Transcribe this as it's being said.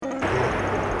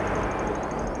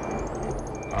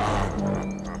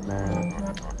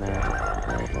If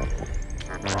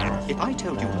I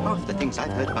told you half the things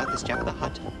I've heard about this Jabba the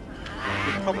Hutt,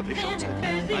 you'd probably short circuit.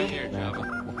 I'm here,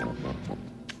 Jabba.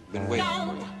 Been waiting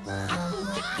for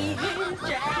you.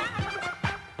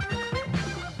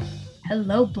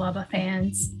 Hello, Blubba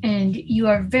fans, and you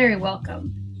are very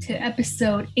welcome to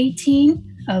episode 18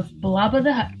 of Blubba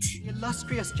the Hutt. The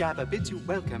illustrious Jabba bids you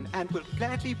welcome and will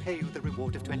gladly pay you the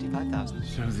reward of 25,000.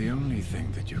 So the only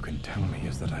thing that you can tell me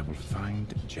is that I will find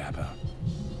Jabba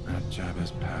at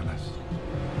Jabba's palace.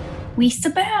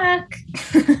 We're back.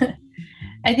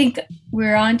 I think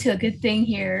we're on to a good thing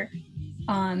here.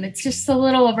 It's just a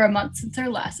little over a month since our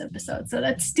last episode, so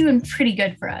that's doing pretty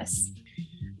good for us.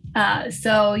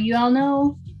 So you all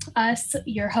know us,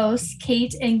 your hosts,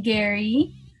 Kate and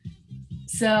Gary.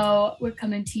 So we're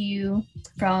coming to you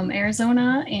from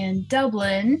Arizona and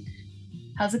Dublin.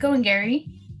 How's it going, Gary?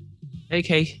 Hey,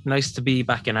 Kate. Nice to be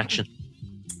back in action.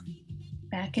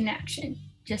 Back in action,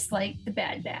 just like the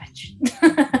Bad Batch.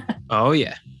 Oh,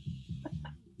 yeah.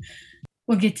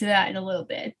 We'll get to that in a little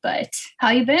bit, but how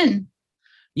you been?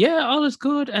 Yeah, all is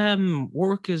good.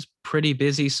 Work is pretty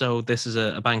busy, so this is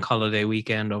a bank holiday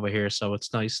weekend over here, so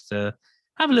it's nice to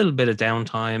have a little bit of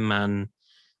downtime and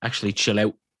actually chill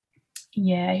out.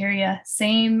 Yeah, I hear ya.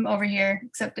 Same over here,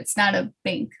 except it's not a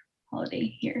bank holiday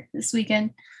here this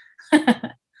weekend.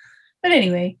 But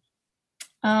anyway,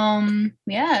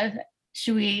 yeah,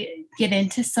 should we get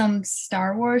into some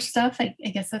Star Wars stuff? I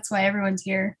guess that's why everyone's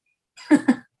here.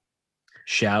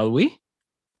 Shall we?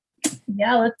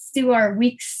 Yeah, let's do our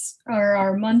weeks or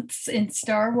our months in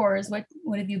Star Wars. What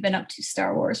have you been up to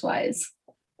Star Wars wise?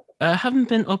 I haven't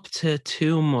been up to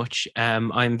too much.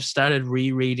 I've started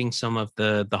rereading some of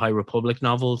the High Republic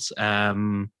novels,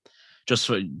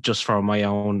 just for my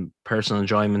own personal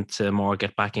enjoyment to more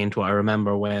get back into it. I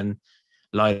remember when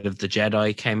Light of the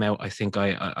Jedi came out. I think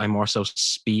I more so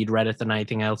speed read it than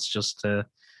anything else, just to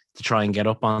try and get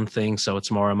up on things. So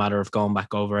it's more a matter of going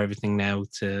back over everything now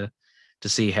to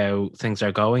see how things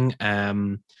are going.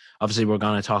 Obviously, we're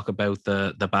going to talk about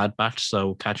the Bad Batch,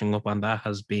 so catching up on that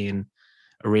has been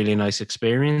a really nice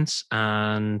experience,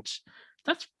 and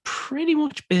that's pretty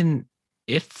much been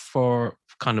it for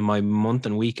kind of my month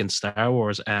and week in Star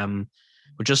Wars. But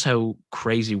just how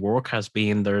crazy work has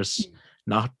been, there's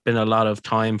not been a lot of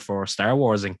time for Star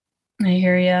Warsing. I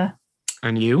hear ya.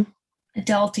 And you?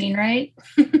 Adulting, right?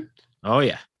 Oh,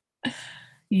 yeah.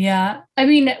 Yeah. I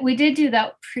mean, we did do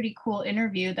that pretty cool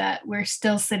interview that we're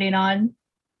still sitting on.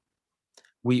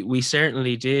 We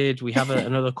certainly did. We have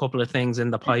another couple of things in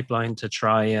the pipeline to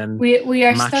try and we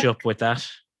are match up with that.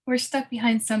 We're stuck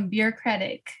behind some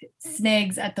bureaucratic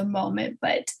snags at the moment,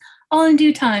 but all in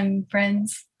due time,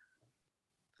 friends.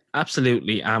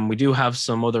 Absolutely. We do have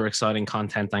some other exciting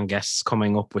content and guests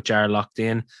coming up which are locked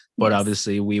in, but Yes.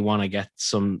 Obviously we want to get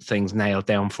some things nailed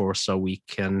down first so we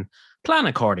can plan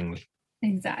accordingly.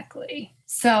 Exactly.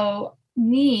 So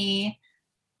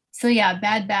yeah,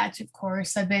 Bad Batch, of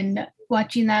course. I've been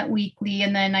watching that weekly,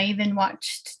 and then I even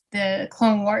watched the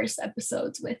Clone Wars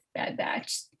episodes with Bad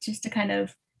Batch just to kind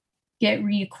of get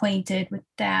reacquainted with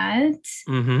that.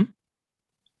 Mm-hmm.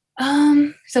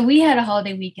 So we had a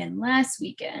holiday weekend last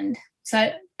weekend.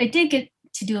 So I did get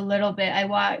to do a little bit. I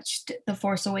watched The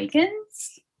Force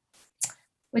Awakens,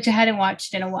 which I hadn't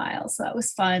watched in a while, so that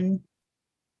was fun.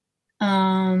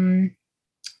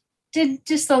 Did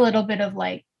just a little bit of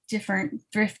like different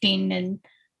thrifting and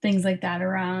things like that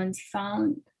around. I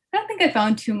don't think I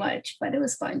found too much, but it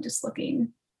was fun just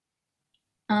looking.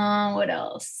 What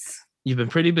else? You've been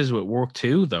pretty busy with work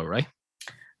too, though, right?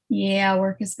 Yeah,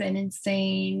 work has been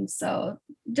insane. So,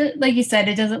 like you said,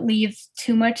 it doesn't leave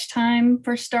too much time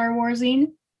for Star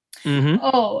Warsing. Mm-hmm.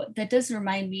 Oh, that does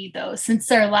remind me, though,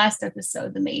 since our last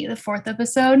episode, the May the 4th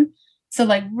episode. So,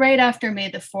 like right after May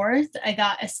the 4th, I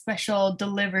got a special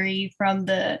delivery from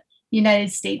the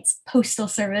United States Postal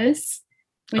Service,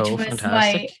 which was fantastic.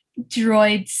 my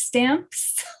droid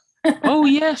stamps. Oh,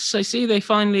 yes, I see they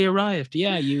finally arrived.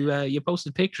 Yeah, you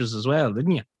posted pictures as well,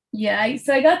 didn't you? Yeah,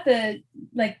 so I got the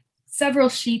several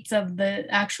sheets of the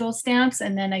actual stamps,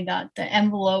 and then I got the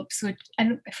envelopes, which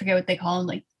I forget what they call them,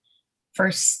 like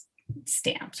first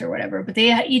stamps or whatever, but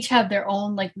they each have their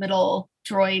own like little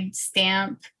droid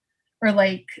stamp, or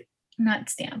like not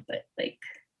stamp, but like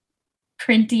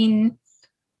printing.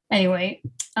 Anyway,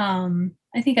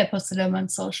 I think I posted them on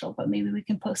social, but maybe we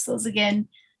can post those again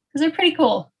because they're pretty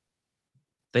cool.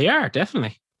 They are,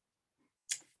 definitely.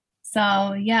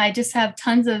 So yeah, I just have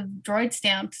tons of droid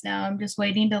stamps now. I'm just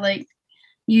waiting to like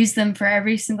use them for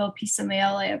every single piece of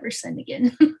mail I ever send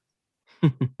again.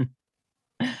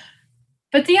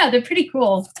 But yeah, they're pretty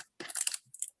cool.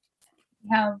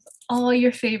 We have all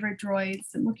your favorite droids.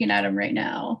 I'm looking at them right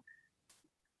now.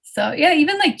 So yeah,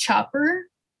 even like Chopper.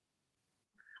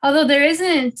 Although there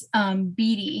isn't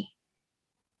Beatty.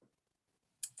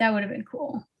 That would have been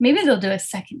cool. Maybe they'll do a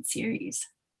second series.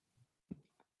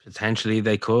 Potentially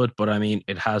they could, but I mean,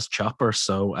 it has Chopper,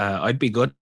 so I'd be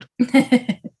good.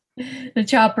 The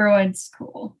Chopper one's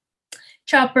cool.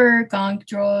 Chopper, Gonk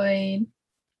Droid.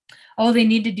 Oh, they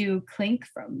need to do Clink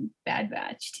from Bad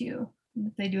Batch too.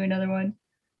 If they do another one.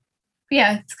 But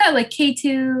yeah, it's got like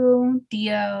K2,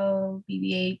 DO,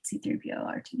 BB-8, C-3PO,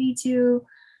 R2-D2,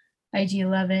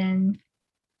 IG-11,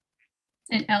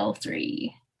 and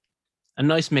L3. A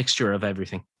nice mixture of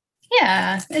everything.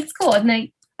 Yeah, it's cool.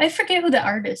 And I forget who the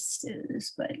artist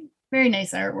is, but very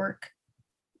nice artwork.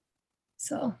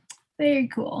 So very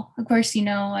cool. Of course,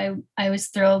 I was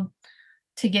thrilled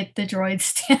to get the droid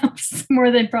stamps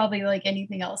more than probably like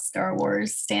anything else Star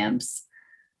Wars stamps.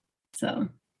 So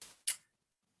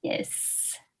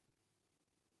yes,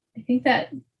 I think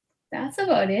that's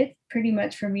about it pretty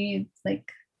much for me,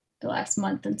 like the last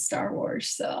month in Star Wars.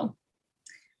 So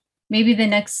maybe the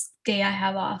next day I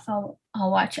have off, I'll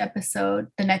watch the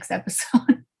next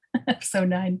episode, episode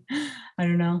 9. I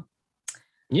don't know.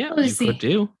 Yeah, We'll you just see. could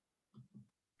do.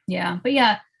 Yeah, but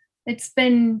yeah, it's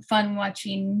been fun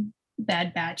watching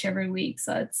Bad Batch every week.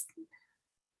 So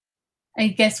I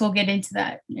guess we'll get into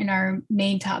that in our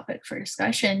main topic for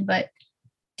discussion. But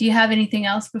do you have anything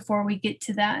else before we get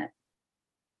to that?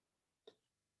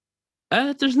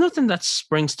 There's nothing that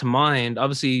springs to mind.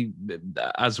 Obviously,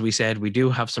 as we said, we do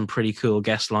have some pretty cool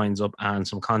guest lines up and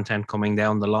some content coming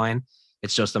down the line.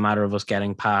 It's just a matter of us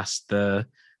getting past the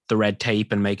red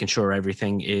tape and making sure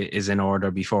everything is in order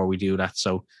before we do that.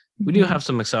 So we do have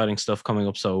some exciting stuff coming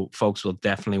up. So folks will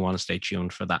definitely want to stay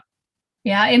tuned for that.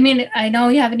 Yeah, I mean, I know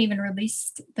we haven't even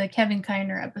released the Kevin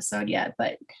Kiner episode yet,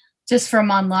 but just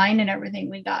from online and everything,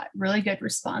 we got really good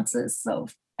responses. So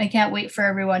I can't wait for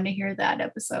everyone to hear that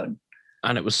episode.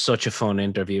 And it was such a fun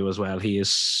interview as well. He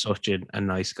is such a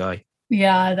nice guy.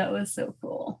 Yeah, that was so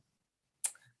cool.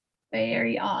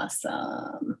 Very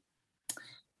awesome.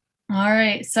 All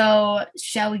right, so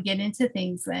shall we get into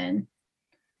things then?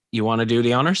 You want to do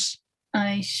the honors?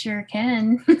 I sure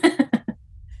can.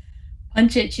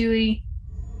 Punch it, Chewie.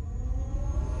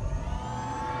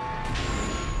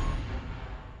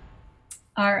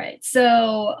 All right,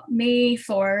 so May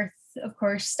 4th, of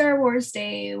course, Star Wars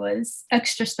Day was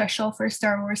extra special for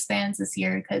Star Wars fans this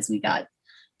year because we got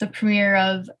the premiere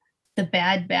of The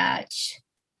Bad Batch.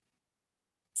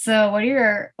 So what are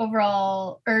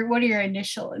your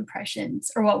initial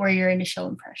impressions, or what were your initial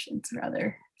impressions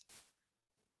rather?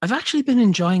 I've actually been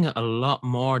enjoying it a lot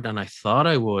more than I thought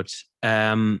I would.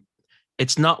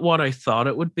 It's not what I thought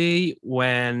it would be.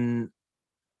 When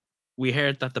we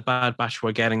heard that the Bad Batch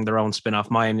were getting their own spin-off,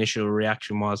 my initial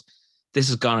reaction was, this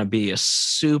is going to be a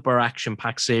super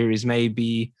action-packed series,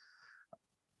 maybe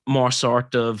more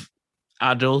sort of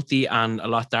adulty and a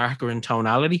lot darker in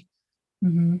tonality.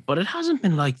 Mm-hmm. But it hasn't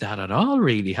been like that at all,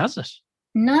 really, has it?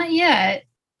 Not yet.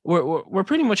 We're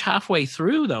pretty much halfway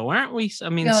through, though, aren't we? I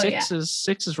mean, six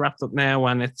is wrapped up now,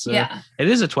 and it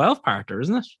is a 12-parter,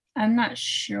 isn't it? I'm not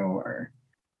sure,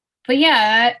 but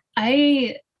yeah,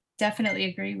 I definitely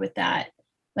agree with that.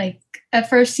 Like at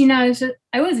first, I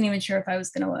wasn't even sure if I was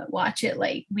gonna watch it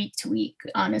like week to week,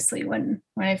 honestly, when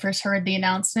I first heard the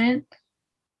announcement.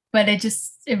 But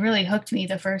it really hooked me,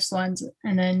 the first ones,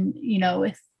 and then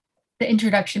with the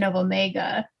introduction of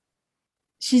Omega,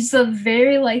 she's a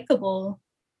very likable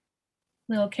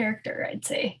little character, I'd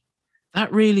say.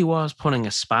 That really was putting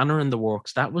a spanner in the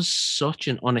works. That was such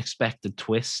an unexpected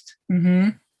twist. Mm-hmm.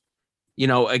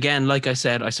 Again, like I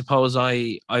said, I suppose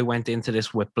I went into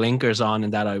this with blinkers on,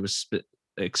 and that I was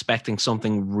expecting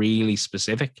something really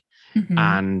specific, mm-hmm.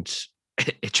 and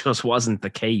it just wasn't the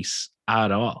case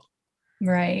at all.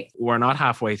 Right. We're not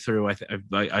halfway through.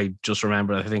 I just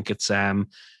remember. I think it's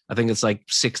like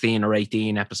 16 or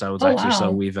 18 episodes actually. Wow.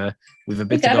 So we've a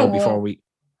bit to go before we.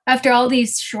 After all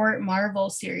these short Marvel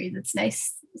series, it's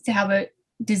nice to have a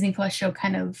Disney Plus show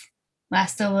kind of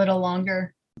last a little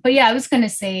longer. But yeah, I was going to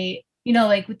say,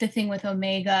 like with the thing with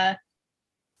Omega,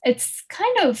 it's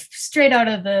kind of straight out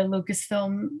of the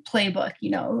Lucasfilm playbook,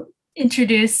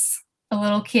 introduce a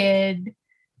little kid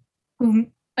who,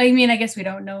 I mean, I guess we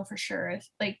don't know for sure,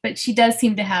 but she does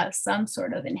seem to have some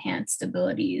sort of enhanced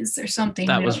abilities or something.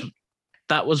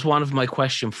 That was one of my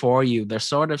questions for you. They're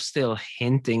sort of still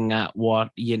hinting at what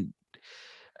the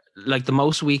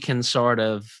most we can sort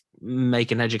of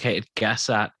make an educated guess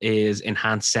at is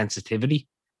enhanced sensitivity.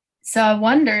 So I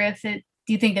wonder do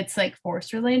you think it's like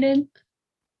Force related?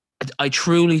 I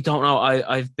truly don't know.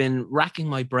 I've been racking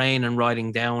my brain and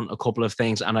writing down a couple of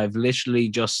things, and I've literally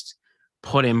just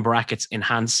put in brackets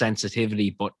enhanced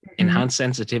sensitivity, but enhanced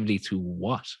sensitivity to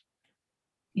what?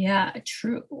 Yeah,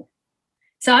 true.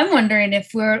 So I'm wondering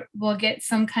if we'll get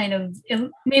some kind of,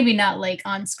 maybe not like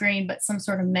on screen, but some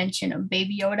sort of mention of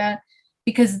Baby Yoda,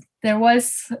 because there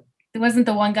wasn't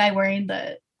the one guy wearing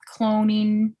the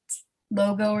cloning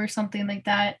logo or something like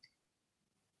that.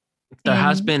 There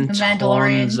has in been The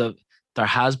Mandalorian.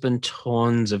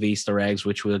 tons of Easter eggs,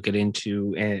 which we'll get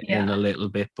into in a little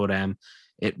bit, but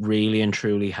it really and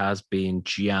truly has been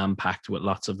jam packed with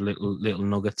lots of little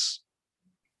nuggets.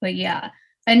 But yeah.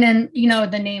 And then,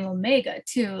 the name Omega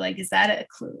too, like, is that a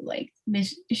clue? Like,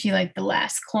 is she like the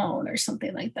last clone or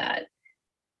something like that?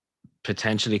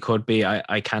 Potentially could be.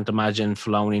 I can't imagine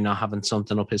Filoni not having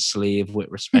something up his sleeve with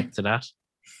respect to that.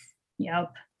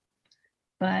 Yep.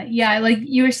 But yeah, like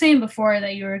you were saying before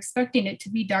that you were expecting it to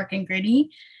be dark and gritty.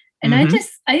 And I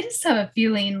just have a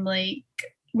feeling like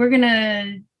we're going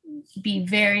to be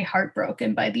very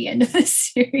heartbroken by the end of this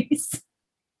series.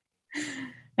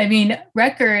 I mean,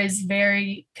 Wrecker is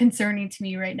very concerning to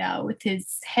me right now with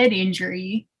his head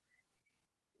injury.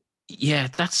 Yeah,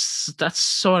 that's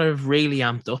sort of really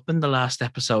amped up in the last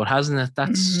episode, hasn't it?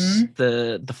 That's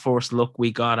the first look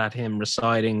we got at him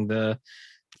reciting the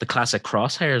classic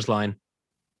Crosshairs line.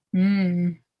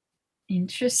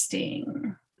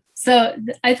 Interesting. So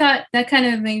I thought that kind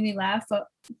of made me laugh. But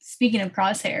speaking of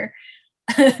Crosshair,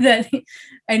 that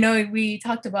I know we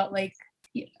talked about, like,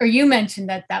 or you mentioned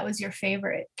that was your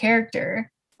favorite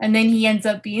character, and then he ends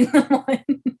up being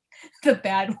the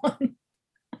bad one.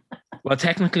 Well,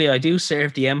 technically, I do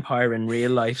serve the Empire in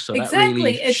real life, so that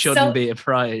really shouldn't be a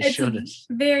prize, should it?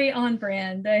 Very on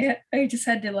brand. I just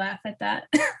had to laugh at that.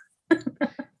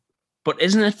 But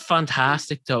isn't it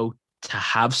fantastic, though, to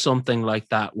have something like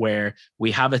that where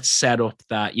we have it set up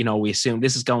that, we assume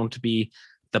this is going to be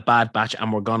the Bad Batch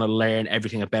and we're going to learn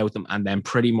everything about them, and then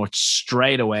pretty much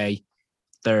straight away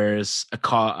there's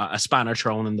a spanner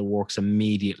thrown in the works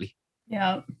immediately.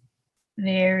 Yeah,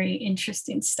 very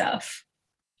interesting stuff.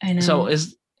 I know.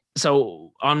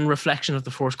 So on reflection of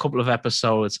the first couple of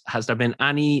episodes, has there been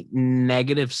any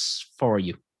negatives for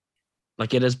you?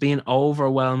 Like, it has been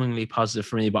overwhelmingly positive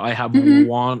for me, but I have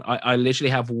one. I literally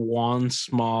have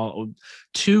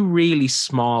two really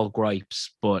small gripes.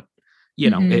 But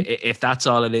if that's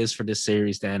all it is for this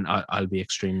series, then I'll be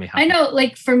extremely happy. I know,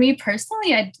 like, for me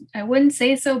personally, I wouldn't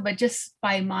say so, but just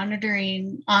by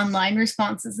monitoring online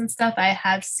responses and stuff, I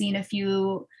have seen a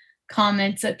few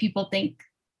comments that people think,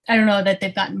 I don't know, that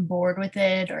they've gotten bored with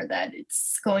it or that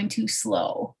it's going too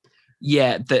slow.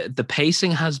 Yeah, the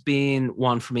pacing has been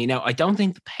one for me. Now, I don't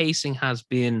think the pacing has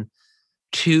been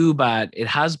too bad. It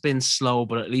has been slow,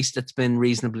 but at least it's been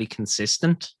reasonably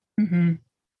consistent.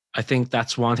 I think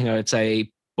that's one thing I would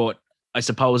say. But I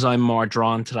suppose I'm more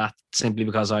drawn to that simply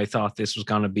because I thought this was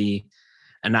going to be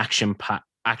an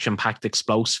action-packed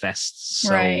explosive fest.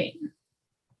 So, right.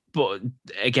 But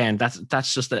again,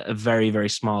 that's just a very, very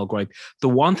small gripe. The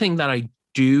one thing that I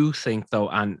do think, though,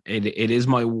 and it is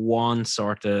my one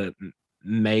sort of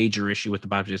major issue with the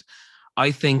Bad Batch,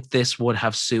 I think this would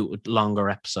have suited longer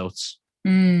episodes.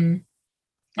 I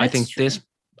think true. This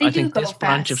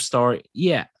branch of story,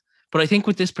 but I think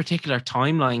with this particular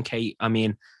timeline, Kate, I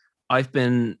mean, I've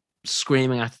been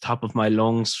screaming at the top of my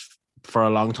lungs for a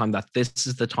long time that this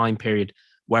is the time period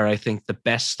where I think the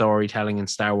best storytelling in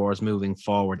Star Wars moving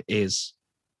forward is.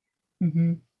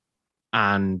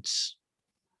 And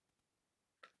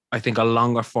I think a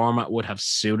longer format would have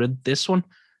suited this one.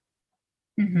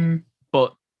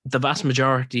 But the vast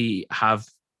majority have,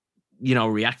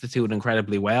 reacted to it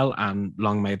incredibly well, and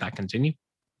long may that continue.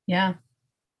 Yeah,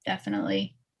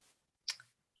 definitely.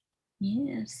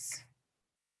 Yes.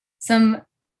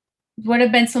 What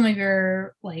have been some of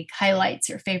your, like, highlights,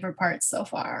 your favorite parts so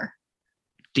far?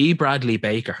 D. Bradley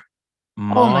Baker.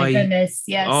 Oh my goodness,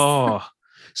 yes. Oh,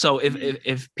 so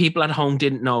if people at home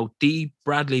didn't know, D.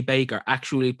 Bradley Baker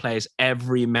actually plays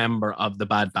every member of the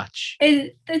Bad Batch.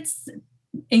 It's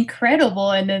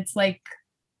incredible, and it's like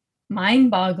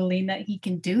mind-boggling that he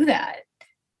can do that.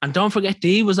 And don't forget,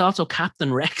 D was also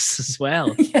Captain Rex as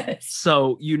well. Yes.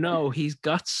 So he's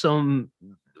got some,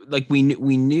 like, we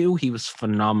knew he was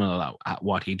phenomenal at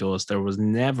what he does. There was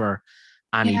never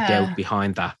any doubt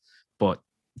behind that. But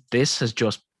this has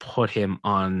just put him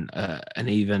on an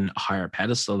even higher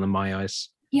pedestal in my eyes.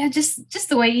 Yeah, just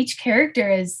the way each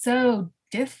character is so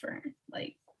different.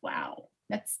 Like, wow,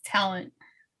 that's talent.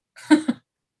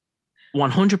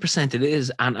 100% it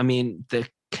is. And I mean, the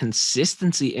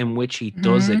consistency in which he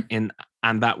does it, and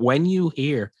that when you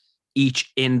hear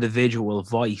each individual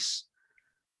voice,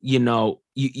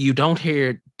 you don't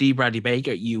hear D. Bradley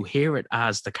Baker, you hear it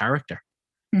as the character.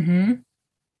 Mm-hmm.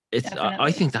 It's I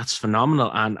Definitely. think that's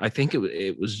phenomenal, and I think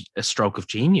it was a stroke of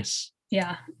genius.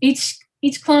 Yeah. Each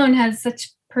clone has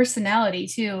such personality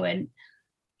too, and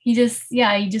he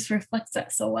just reflects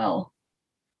that so well.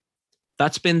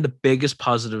 That's been the biggest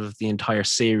positive of the entire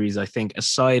series, I think,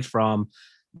 aside from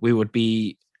we would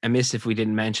be amiss if we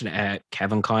didn't mention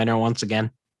Kevin Kiner once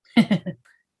again.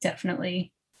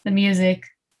 Definitely. The music.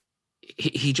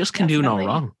 He just can do no Definitely.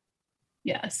 wrong.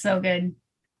 Yeah, so good.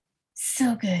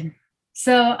 So good.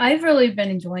 So I've really been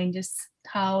enjoying just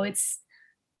how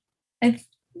I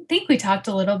think we talked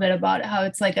a little bit about how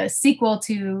it's like a sequel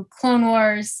to Clone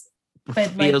Wars, but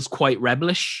Feels quite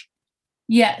rebellish.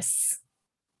 yes.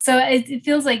 So it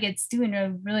feels like it's doing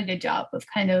a really good job of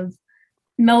kind of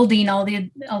melding all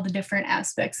the different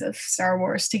aspects of Star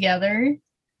Wars together.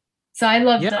 So I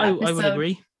love the episode. I would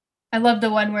agree. I love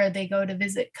the one where they go to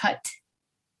visit Cut,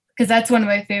 because that's one of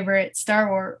my favorite Star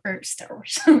Wars.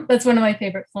 That's one of my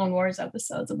favorite Clone Wars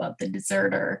episodes about the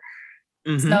deserter.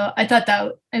 Mm-hmm. So I thought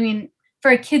that, I mean, for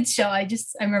a kids show, I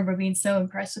remember being so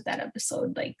impressed with that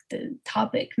episode, like the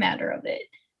topic matter of it.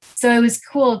 So it was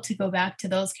cool to go back to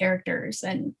those characters,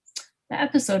 and the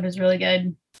episode was really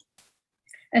good.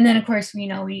 And then of course,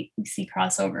 we see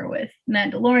crossover with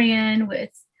Mandalorian, with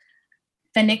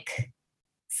Fennec.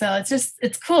 So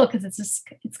it's cool because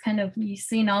it's kind of, you've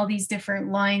seen all these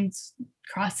different lines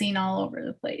crossing all over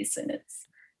the place, and it's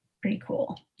pretty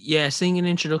cool. Yeah, seeing an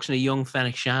introduction of young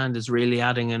Fennec Shand is really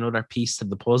adding another piece to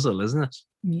the puzzle, isn't it?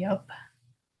 Yep.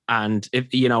 And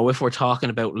if we're talking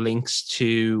about links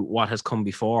to what has come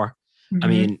before, Mm-hmm. I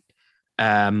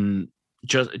mean,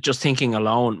 just thinking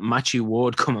alone, Matthew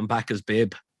Wood coming back as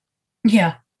Bib.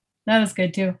 Yeah, that was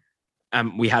good too.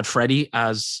 We had Freddie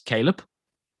as Caleb.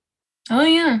 Oh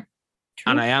yeah.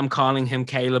 True. And I am calling him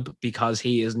Caleb because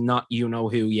he is not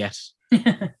who yet.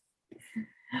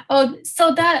 Oh,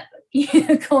 so that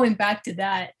going back to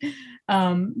that,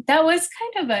 that was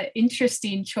kind of an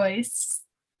interesting choice.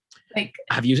 Like,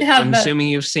 I'm assuming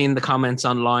you've seen the comments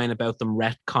online about them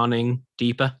retconning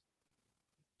Deepa.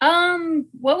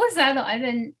 What was that?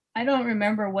 I don't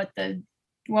remember what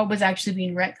was actually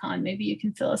being retconned. Maybe you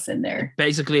can fill us in there.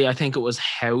 Basically, I think it was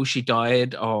how she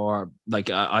died, or like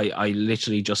I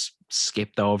literally just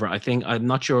skipped over. I'm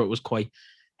not sure it was quite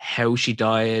how she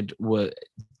died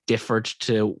differed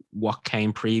to what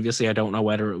came previously. I don't know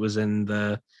whether it was in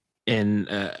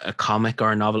a comic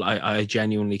or a novel. I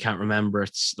genuinely can't remember.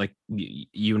 It's like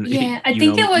I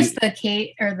think it was the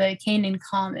Kanan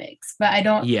comics, but I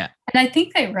don't. Yeah, and I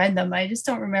think I read them. I just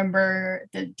don't remember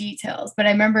the details. But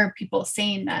I remember people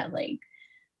saying that, like,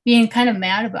 being kind of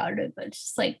mad about it, but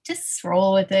just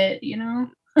roll with it,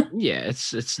 Yeah,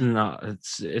 it's not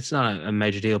a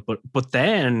major deal. But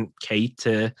then, Kate,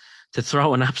 to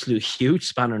throw an absolute huge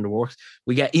spanner in the works,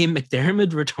 we get Ian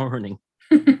McDiarmid returning.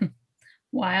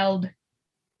 Wild.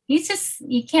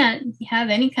 You can't have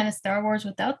any kind of Star Wars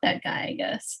without that guy, I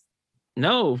guess.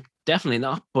 No, definitely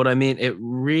not. But I mean, it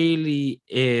really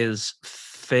is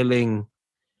filling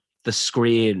the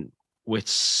screen with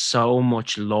so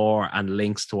much lore and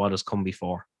links to what has come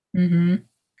before. Mm-hmm.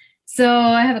 So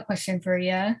I have a question for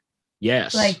you.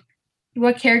 Yes. Like,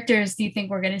 what characters do you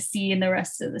think we're going to see in the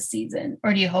rest of the season,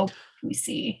 or do you hope we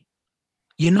see?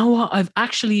 You know what? I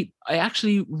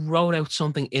actually wrote out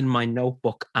something in my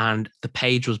notebook, and the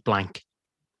page was blank.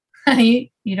 You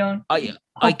don't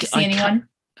hope to see anyone?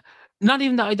 Not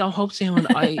even that I don't hope to see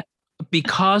anyone.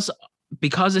 because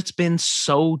it's been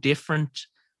so different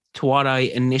to what I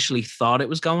initially thought it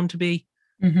was going to be.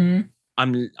 Mm-hmm.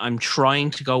 I'm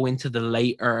trying to go into the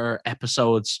later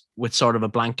episodes with sort of a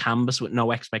blank canvas with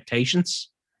no expectations.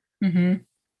 Mm-hmm.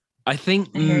 I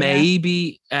think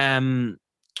maybe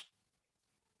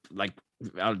like,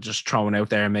 I'll just throw it out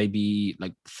there, maybe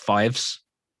like 5s.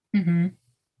 Mm-hmm.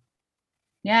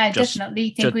 Yeah, I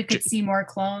definitely think we could see more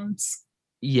clones.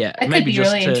 Yeah, that could be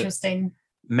really interesting.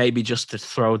 Maybe just to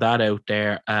throw that out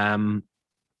there.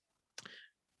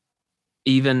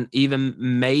 Even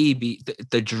maybe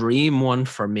the dream one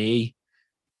for me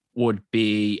would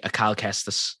be a Cal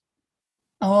Kestis.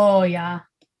 Oh yeah.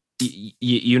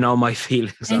 You know my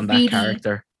feelings on that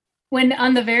character. When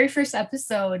on the very first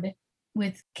episode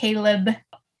with Caleb,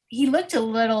 he looked a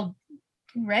little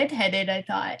redheaded, I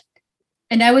thought.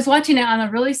 And I was watching it on a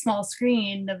really small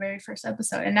screen, the very first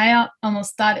episode, and I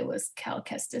almost thought it was Cal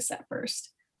Kestis at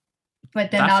first. But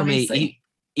then that obviously... For me,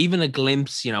 even a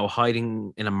glimpse,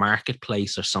 hiding in a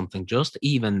marketplace or something, just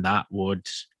even that would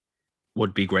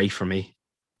be great for me.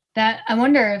 That I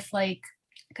wonder if, like,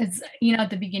 because at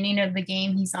the beginning of the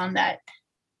game he's on that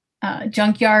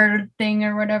junkyard thing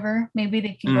or whatever. Maybe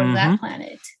they can go to that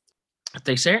planet.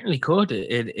 They certainly could.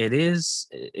 It is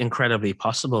incredibly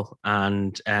possible,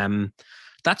 and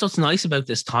that's what's nice about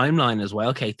this timeline as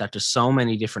well, Kate. That there's so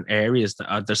many different areas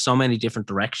there's so many different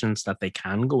directions that they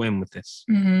can go in with this.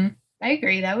 I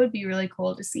agree. That would be really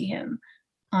cool to see him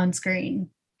on screen.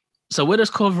 So with us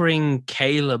covering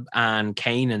Caleb and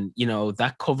Kanan,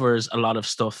 that covers a lot of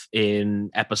stuff in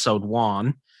episode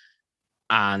 1,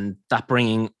 and that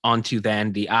bringing onto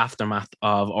then the aftermath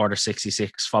of Order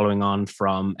 66 following on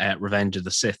from Revenge of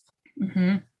the Sith.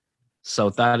 So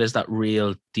that is that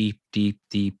real deep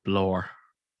lore.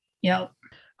 Yep.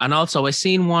 And also, I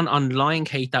seen one online,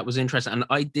 Kate, that was interesting, and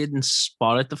I didn't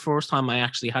spot it the first time. I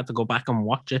actually had to go back and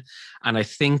watch it, and I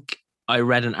think I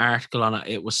read an article on it.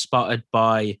 It was spotted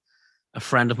by a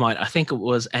friend of mine. I think it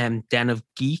was Den of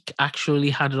Geek actually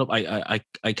had it up. I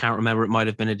can't remember. It might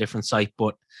have been a different site,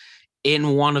 but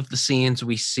in one of the scenes,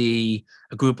 we see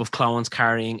a group of clones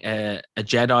carrying a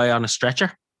Jedi on a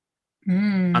stretcher,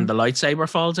 and the lightsaber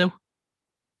falls out.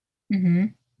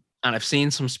 And I've seen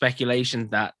some speculation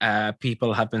that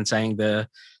people have been saying the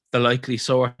likely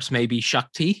source may be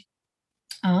Shakti.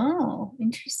 Oh,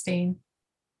 interesting.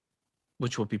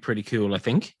 Which would be pretty cool, I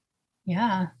think.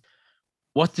 Yeah.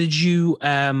 What did you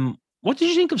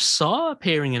think of Saw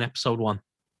appearing in episode 1?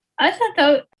 I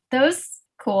thought that was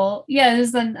cool. Yeah,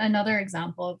 there's another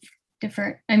example of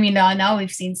different. I mean, now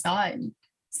we've seen Saw in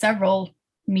several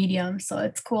mediums, so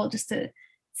it's cool just to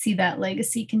see that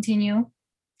legacy continue.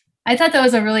 I thought that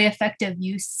was a really effective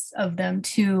use of them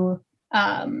too.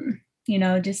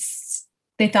 Just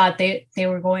they thought they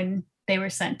were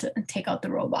sent to take out the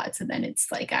robots, and then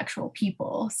it's like actual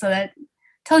people. So that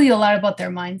tells you a lot about their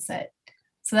mindset.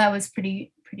 So that was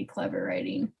pretty clever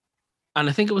writing. And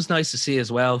I think it was nice to see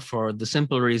as well, for the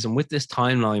simple reason with this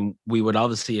timeline, we would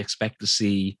obviously expect to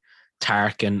see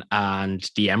Tarkin and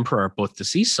the Emperor, but to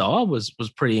see Saw was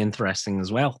pretty interesting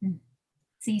as well.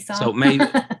 Seesaw. So maybe,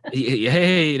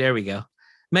 hey, there we go.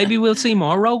 Maybe we'll see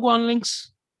more Rogue One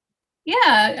links.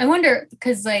 Yeah, I wonder,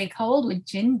 because like, how old would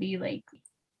Jin be? Like,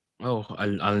 oh,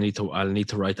 I'll need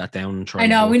to write that down and try. I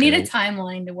know we need a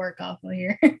timeline to work off of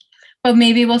here, but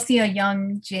maybe we'll see a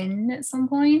young Jin at some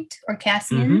point, or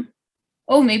Cassian.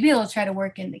 Oh, maybe it'll try to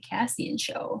work in the Cassian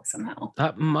show somehow.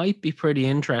 That might be pretty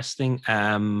interesting.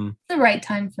 The right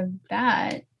time for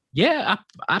that. Yeah,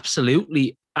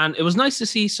 absolutely. And it was nice to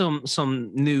see some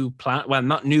new well,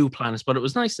 not new planets, but it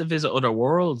was nice to visit other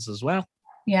worlds as well.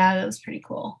 Yeah, that was pretty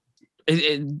cool.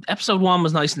 Episode 1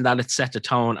 was nice in that it set the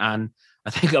tone, and I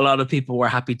think a lot of people were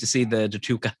happy to see the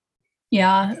Tuca.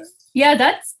 Yeah,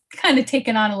 that's kind of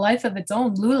taken on a life of its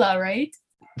own, Lula, right?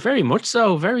 Very much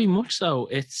so.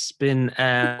 It's been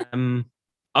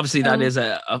obviously that is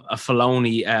a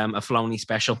Filoni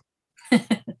special.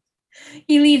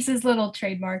 He leaves his little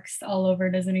trademarks all over,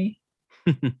 doesn't he?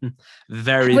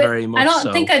 Very much. I don't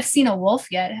so. think I've seen a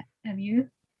wolf yet. Have you?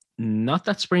 Not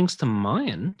that springs to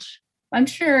mind. I'm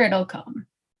sure it'll come.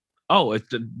 Oh,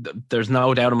 there's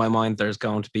no doubt in my mind there's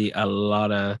going to be a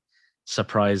lot of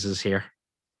surprises here.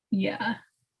 Yeah.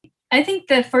 I think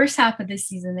the first half of this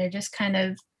season, they're just kind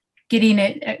of getting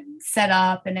it set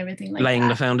up and everything like Laying that.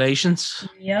 the foundations.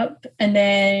 Yep. And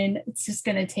then it's just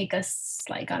going to take us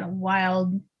like on a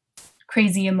wild,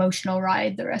 crazy emotional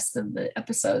ride the rest of the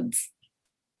episodes.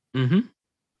 Mm-hmm.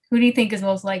 Who do you think is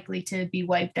most likely to be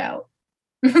wiped out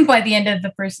by the end of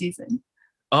the first season?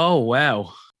 Oh,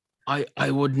 wow.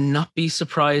 I would not be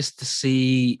surprised to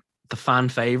see the fan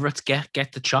favorites get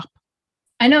the chop.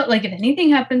 I know, like, if anything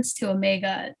happens to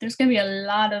Omega, there's going to be a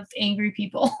lot of angry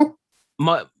people.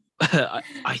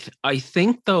 I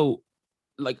think, though,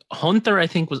 like, Hunter, I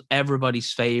think, was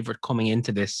everybody's favorite coming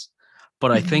into this.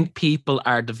 But I think people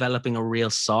are developing a real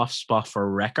soft spot for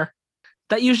Wrecker.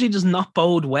 That usually does not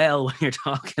bode well when you're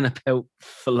talking about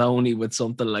Filoni with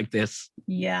something like this.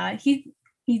 Yeah, he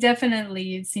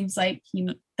definitely, it seems like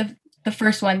the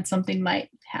first one, something might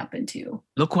happen to.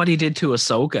 Look what he did to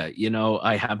Ahsoka.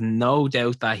 I have no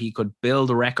doubt that he could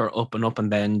build Wrecker up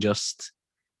and then just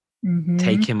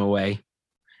take him away.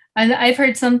 And I've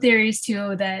heard some theories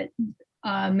too that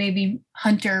maybe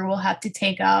Hunter will have to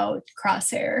take out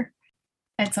Crosshair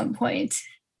at some point.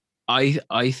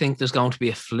 I think there's going to be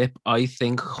a flip. I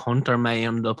think Hunter may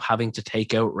end up having to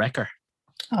take out Wrecker.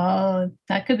 Oh,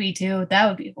 that could be too. That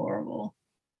would be horrible.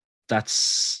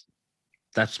 That's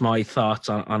my thoughts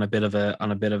on a bit of a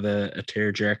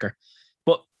tearjerker.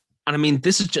 But and I mean,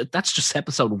 that's just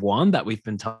episode 1 that we've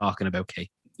been talking about,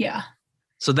 Kate. Yeah.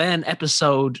 So then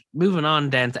moving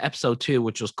on then to episode 2,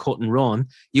 which was Cut and Run.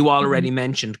 You already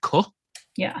mentioned Cut.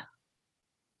 Yeah.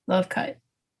 Love Cut.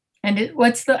 And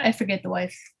I forget the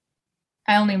wife.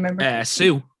 I only remember Chrissy.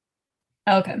 Sue.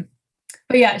 Okay.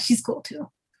 But yeah, she's cool too.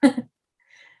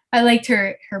 I liked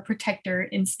her protector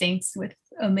instincts with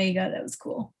Omega. That was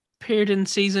cool. Appeared in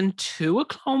season 2 of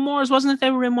Clone Wars, wasn't it? They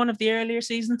were in one of the earlier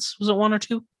seasons. Was it 1 or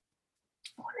 2?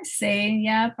 I want to say,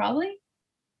 yeah, probably.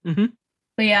 Mm-hmm.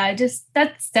 But yeah,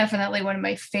 that's definitely one of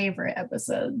my favorite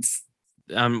episodes.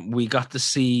 We got to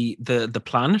see the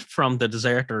planet from the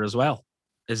Deserter as well.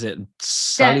 Is it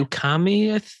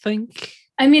Salukami, I think?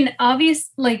 I mean, obvious,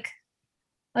 like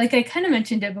I kind of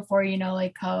mentioned it before,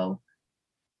 like how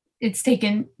it's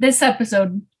taken, this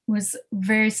episode was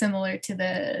very similar to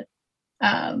the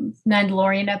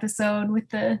Mandalorian episode with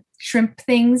the shrimp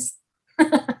things.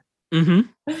 Mm-hmm.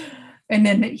 And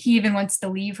then he even wants to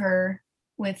leave her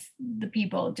with the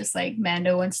people, just like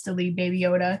Mando wants to leave Baby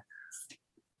Yoda.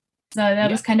 So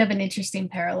that was kind of an interesting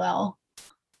parallel.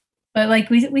 But like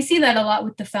we see that a lot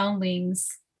with the foundlings.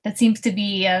 That seems to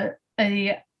be a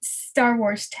Star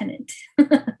Wars tenet.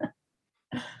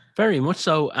 Very much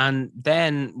so. And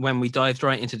then when we dived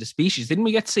right into the species, didn't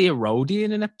we get to see a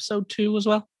Rodian in episode 2 as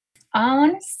well? I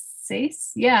want to say,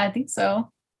 yeah, I think so.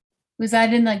 Was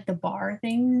that in like the bar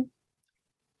thing?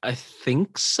 I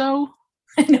think so.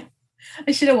 I know.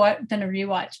 I should have done a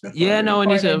rewatch before. Yeah, no, I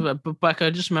need to. But back, I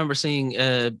just remember seeing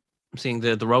the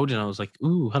Rodian. I was like,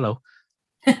 ooh, hello.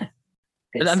 And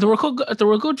there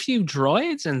were a good few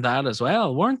droids in that as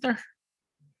well, weren't there?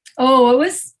 Oh,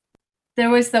 there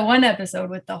was the one episode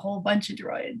with the whole bunch of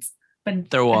droids. But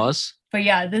there was. But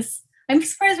yeah, I'm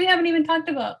surprised we haven't even talked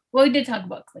about. Well, we did talk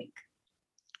about Clink.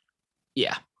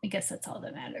 Yeah. I guess that's all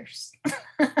that matters.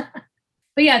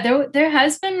 But yeah, there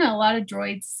has been a lot of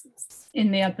droids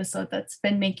in the episode that's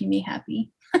been making me happy.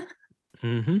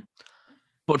 Mm-hmm.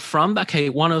 But from that,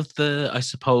 Kate, one of the, I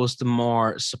suppose, the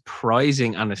more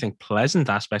surprising and I think pleasant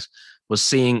aspects was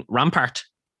seeing Rampart,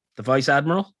 the Vice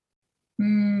Admiral.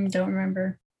 Don't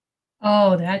remember.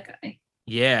 Oh, that guy.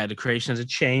 Yeah, the creation of the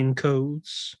chain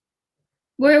codes.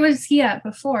 Where was he at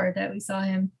before that we saw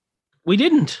him? We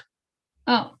didn't.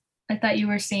 Oh, I thought you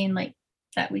were saying like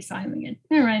that we saw him again.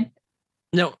 Never mind.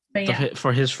 No, but yeah.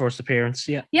 For his first appearance,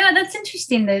 yeah. Yeah, that's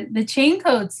interesting. The chain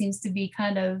code seems to be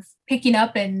kind of picking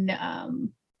up and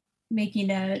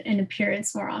making an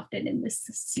appearance more often in this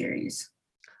series.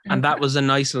 And that was a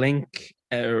nice link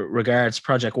regards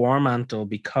Project Warmantle,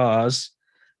 because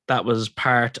that was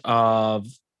part of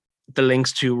the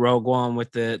links to Rogue One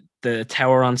with the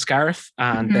tower on Scarif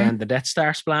and then the Death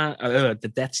Star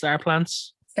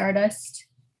plants. Stardust.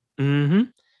 Mm-hmm.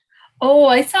 Oh,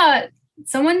 I saw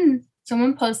someone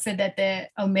posted that the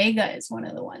Omega is one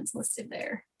of the ones listed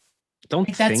there. Don't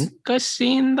think I've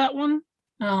seen that one.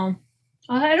 Oh,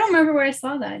 I don't remember where I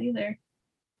saw that either.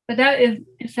 But that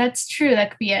if that's true,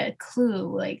 that could be a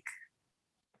clue. Like,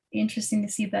 interesting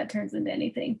to see if that turns into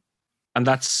anything. And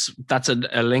that's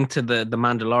a link to the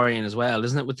Mandalorian as well,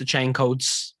 isn't it? With the chain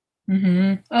codes.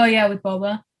 Mm-hmm. Oh yeah, with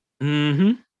Boba.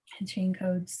 Mm-hmm. And chain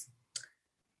codes.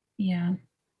 Yeah.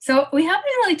 So we haven't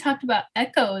really talked about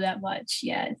Echo that much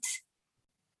yet.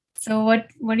 So what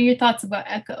are your thoughts about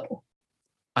Echo?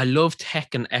 I love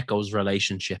Tech and Echo's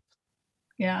relationship.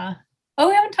 Yeah. Oh,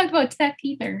 we haven't talked about Tech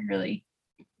either, really.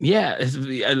 Yeah,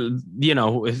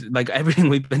 like everything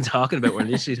we've been talking about, we're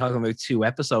literally talking about 2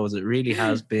 episodes. It really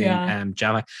has been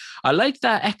jam. I like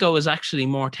that Echo is actually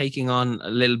more taking on a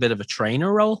little bit of a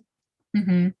trainer role.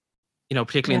 Mm-hmm.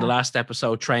 Particularly in the last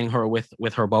episode, training her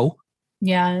with her bow.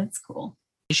 Yeah, that's cool.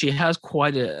 She has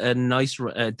quite a nice,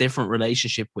 different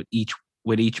relationship with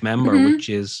each member, which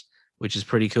is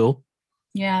pretty cool.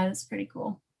 Yeah, it's pretty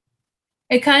cool.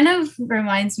 It kind of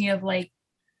reminds me of like,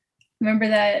 remember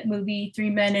that movie 3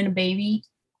 Men and a Baby?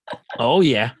 Oh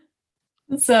yeah.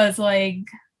 So it's like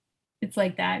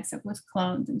that, except with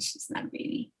clones, and she's not a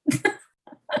baby.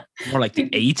 More like the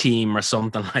A-Team or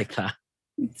something like that.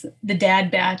 It's the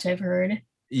Dad Batch, I've heard.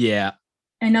 Yeah.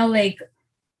 I know, like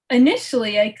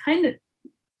initially, I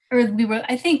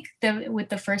think that with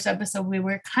the first episode, we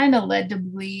were kind of led to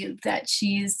believe that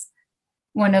she's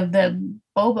one of the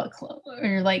Boba clones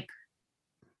or like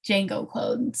Jango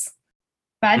clones.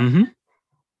 But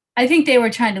I think they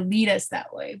were trying to lead us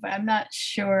that way, but I'm not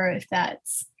sure if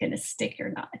that's going to stick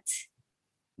or not.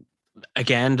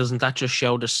 Again, doesn't that just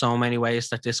show there's so many ways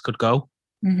that this could go?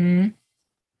 Mm-hmm.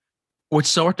 Which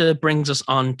sort of brings us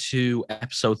on to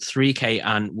episode 3K,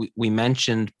 and we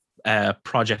mentioned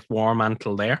Project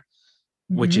Warmantle there,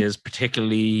 which is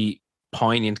particularly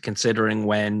poignant considering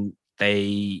when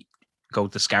they go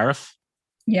to Scarif.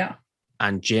 Yeah.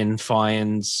 And Jyn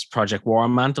finds Project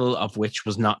Warmantle, of which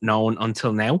was not known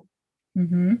until now.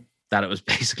 Mm-hmm. That it was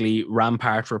basically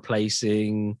Rampart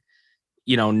replacing,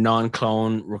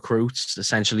 non-clone recruits,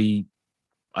 essentially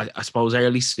I suppose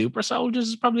early super soldiers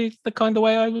is probably the kind of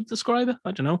way I would describe it.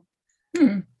 I don't know.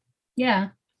 Yeah.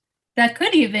 That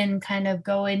could even kind of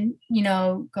go into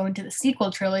the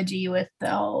sequel trilogy with the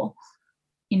whole,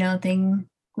 thing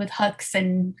with Hux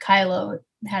and Kylo.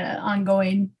 Had an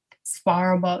ongoing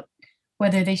spar about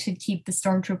whether they should keep the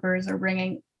stormtroopers or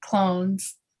bringing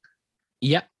clones.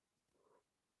 Yeah.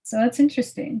 So that's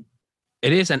interesting.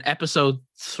 It is. And episode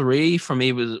 3 for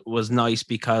me was nice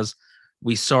because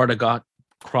we sort of got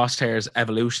Crosshair's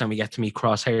evolution and we get to meet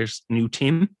Crosshair's new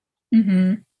team.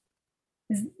 Mm-hmm.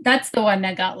 That's the one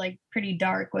that got like pretty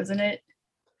dark, wasn't it?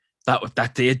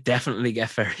 That did definitely get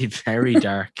very, very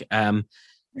dark. I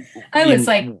was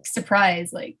like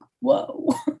surprised, like,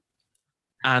 whoa.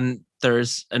 And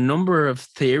there's a number of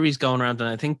theories going around, and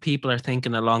I think people are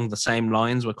thinking along the same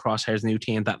lines with Crosshair's new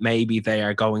team that maybe they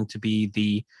are going to be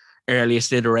the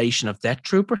earliest iteration of Death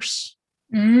Troopers.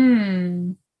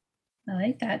 I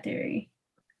like that theory.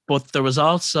 But there was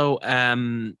also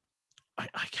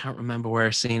I can't remember where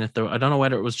I seen it. I don't know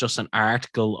whether it was just an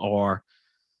article or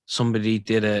somebody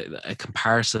did a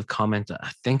comparative comment.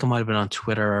 I think it might have been on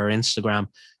Twitter or Instagram.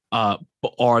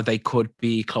 Or they could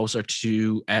be closer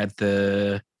to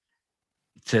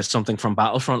something from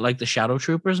Battlefront, like the Shadow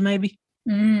Troopers, maybe.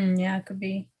 Yeah, it could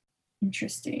be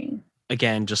interesting.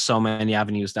 Again, just so many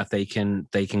avenues that they can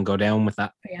go down with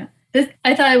that. But yeah,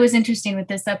 I thought it was interesting with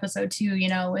this episode too.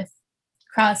 With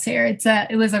Crosshair,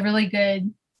 it was a really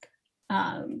good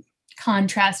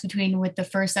contrast with the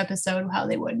first episode, how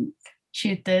they wouldn't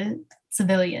shoot the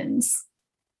civilians,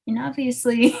 and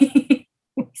obviously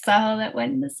we saw how that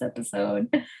went in this episode.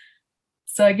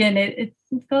 So again, it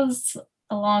goes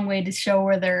a long way to show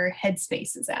where their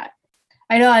headspace is at.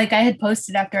 I know, like I had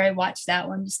posted after I watched that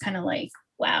one, just kind of like,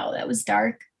 wow, that was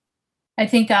dark. I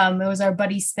think it was our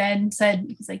buddy Sven said,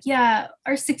 he's like, yeah,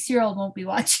 our 6-year-old won't be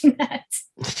watching that.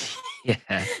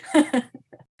 Yeah.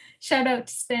 Shout out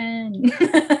to Sven.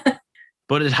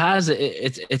 But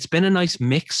it's been a nice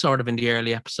mix sort of in the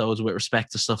early episodes with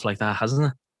respect to stuff like that,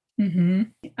 hasn't it? Mm-hmm.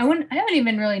 I haven't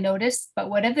even really noticed, but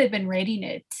what have they been rating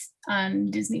it on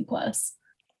Disney Plus?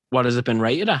 What has it been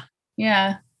rated at?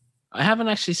 Yeah. I haven't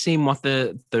actually seen what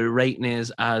the rating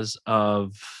is as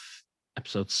of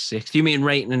episode 6. Do you mean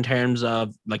rating in terms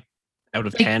of like out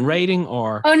of 10 rating,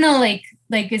 or? Oh no, like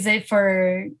is it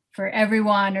for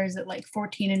everyone, or is it like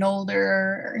 14 and older,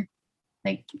 or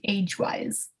like age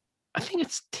wise? I think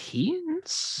it's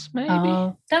teens, maybe.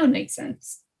 Oh, that would make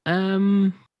sense.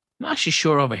 I'm not actually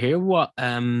sure over here what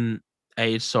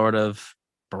age sort of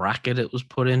bracket it was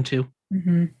put into.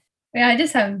 Mm-hmm. Yeah, I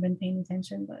just haven't been paying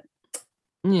attention, but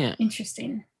yeah,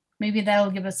 interesting. Maybe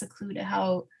that'll give us a clue to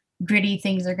how gritty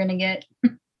things are going to get.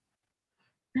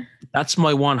 That's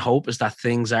my one hope, is that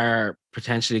things are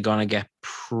potentially going to get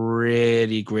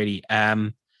pretty gritty.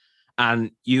 And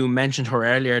you mentioned her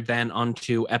earlier, then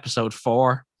onto episode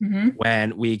 4,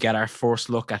 when we get our first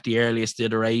look at the earliest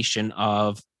iteration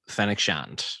of Fennec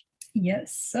Shand.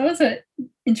 Yes, that was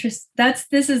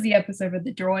this is the episode with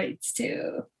the droids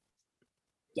too.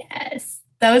 Yes,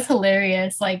 that was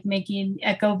hilarious, like making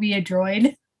Echo be a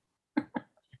droid.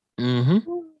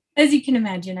 As you can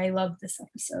imagine, I love this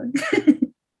episode.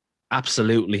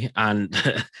 Absolutely. And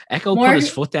Echo put his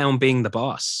foot down being the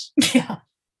boss. Yeah.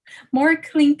 More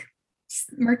Clink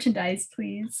merchandise,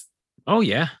 please. Oh,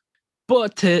 yeah.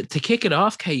 But to kick it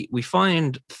off, Kate, we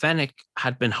find Fennec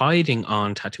had been hiding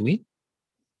on Tatooine.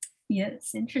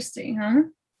 Yes, interesting, huh?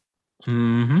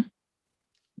 Mm-hmm.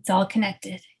 It's all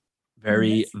connected.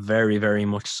 Very, very, very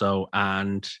much so.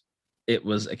 And it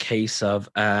was a case of,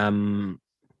 it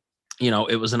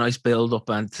was a nice build up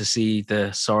and to see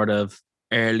the sort of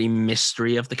early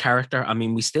mystery of the character. I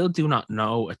mean, we still do not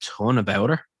know a ton about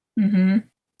her. Mm-hmm.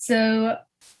 So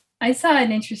I saw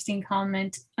an interesting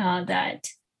comment that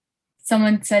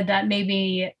someone said that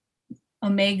maybe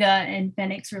Omega and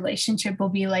Fennec's relationship will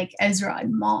be like Ezra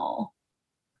and Maul,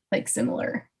 like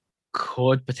similar.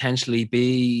 Could potentially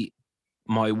be.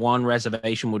 My one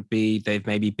reservation would be they've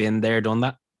maybe been there, done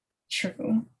that.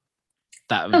 True.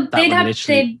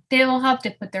 They'll have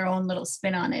to put their own little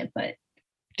spin on it, but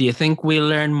do you think we'll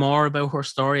learn more about her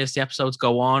story as the episodes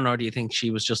go on, or do you think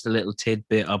she was just a little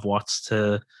tidbit of what's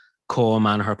to come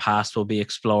and her past will be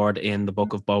explored in the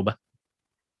Book of Boba?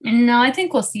 No, I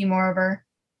think we'll see more of her.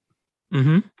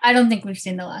 Mm-hmm. I don't think we've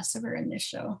seen the last of her in this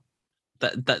show.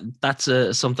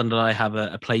 That's something that I have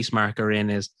a place marker in,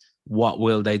 is what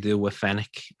will they do with Fennec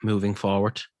moving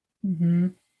forward? Mm-hmm.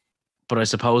 But I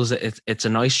suppose it's a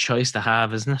nice choice to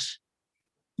have, isn't it?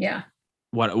 Yeah.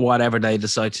 Whatever they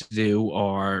decide to do,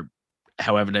 or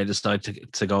however they decide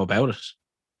to go about it.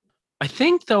 I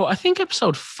think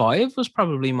episode 5 was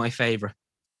probably my favorite.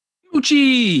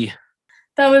 Uchi!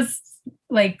 That was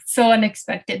like so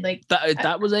unexpected. Like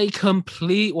That was a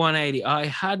complete 180. I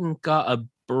hadn't got a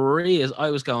breeze.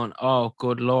 I was going, oh,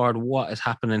 good Lord, what is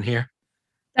happening here?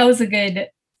 that was a good,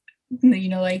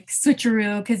 like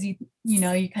switcheroo, because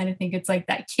you kind of think it's like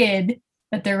that kid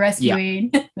that they're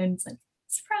rescuing. And it's like,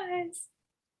 surprise.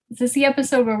 Is this the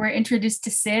episode where we're introduced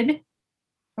to Sid?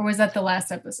 Or was that the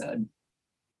last episode?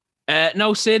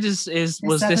 No, Sid was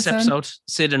this episode.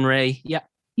 Sid and Ray. Yeah.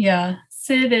 Yeah.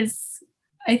 Sid is,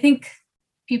 I think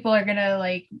people are gonna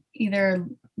like either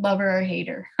love her or hate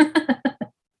her.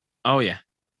 Oh yeah.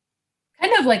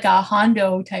 Kind of like a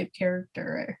Hondo type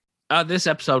character. This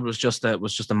episode was just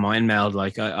a mind meld.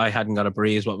 Like I hadn't got a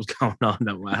breeze what was going on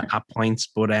at points,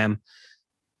 but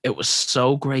it was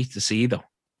so great to see though.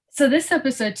 So this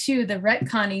episode too, the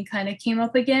retconning kind of came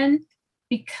up again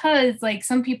because like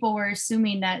some people were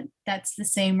assuming that that's the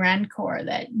same Rancor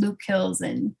that Luke kills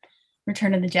in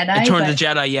Return of the Jedi. Return of the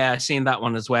Jedi, yeah, I've seen that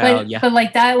one as well. But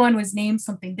like that one was named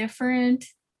something different.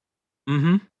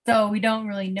 Mm-hmm. So we don't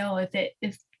really know if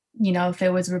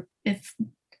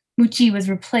Muchi was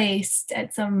replaced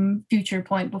at some future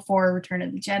point before Return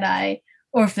of the Jedi,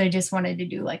 or if they just wanted to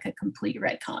do like a complete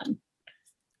retcon.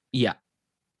 Yeah.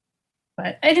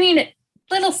 But I mean,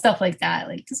 little stuff like that,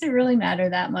 like, does it really matter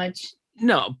that much?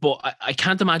 No, but I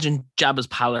can't imagine Jabba's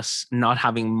palace not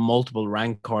having multiple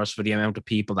Rancors for the amount of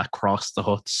people that cross the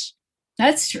huts.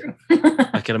 That's true.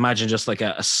 I can imagine just like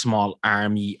a small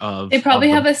army of. They probably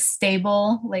have a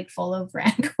stable like full of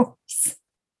Rancors.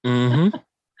 Mm-hmm.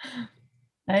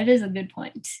 That is a good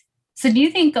point. So do you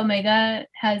think Omega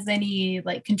has any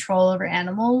like control over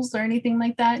animals or anything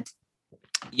like that?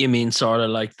 You mean sort of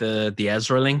like the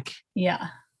Ezra link? Yeah.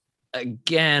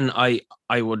 Again, I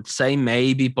would say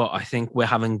maybe, but I think we're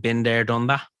having been there, done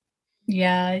that.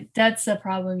 Yeah, that's a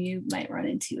problem you might run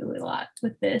into a lot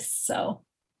with this. So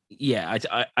yeah,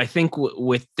 I think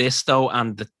with this though,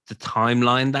 and the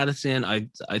timeline that it's in, I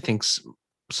think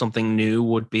something new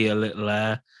would be a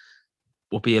little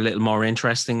more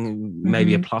interesting.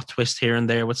 Maybe a plot twist here and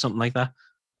there with something like that.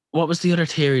 What was the other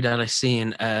theory that I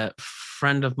seen? A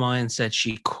friend of mine said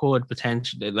she could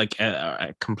potentially, like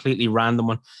a completely random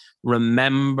one.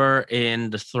 Remember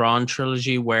in the Thrawn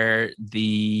trilogy where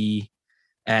the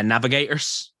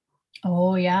navigators?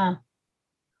 Oh yeah.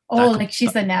 Oh, like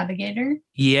she's the navigator?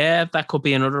 Yeah, that could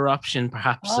be another option.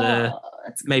 Perhaps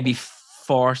maybe a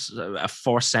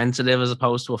force sensitive as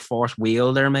opposed to a force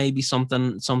wielder, maybe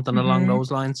something along those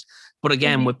lines. But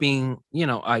again, with being,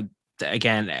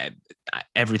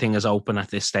 everything is open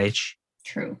at this stage.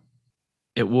 True.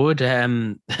 It would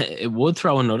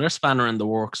throw another spanner in the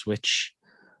works, which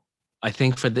I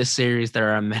think for this series there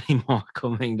are many more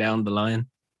coming down the line.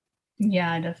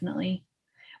 Yeah, definitely.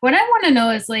 What I want to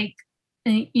know is like,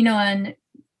 on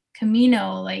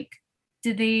Kamino, like,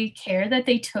 did they care that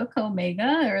they took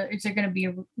Omega, or is there going to be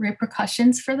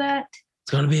repercussions for that?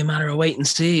 It's going to be a matter of wait and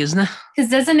see, isn't it? Because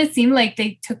doesn't it seem like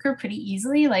they took her pretty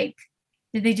easily? Like,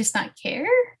 did they just not care?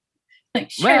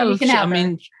 Like, sure, we can have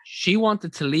her. She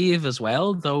wanted to leave as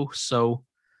well, though. So,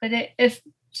 but if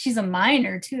she's a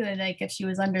minor too, like if she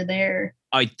was under there,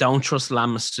 I don't trust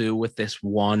Lama Su with this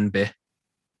one bit.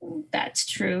 That's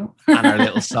true. And our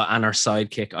and our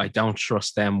sidekick, I don't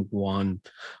trust them one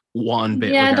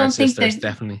bit. Yeah, I don't think there's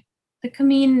definitely the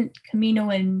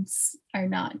Kaminoans are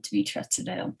not to be trusted.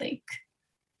 I don't think.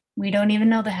 We don't even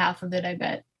know the half of it, I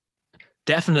bet.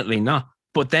 Definitely not.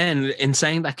 But then, in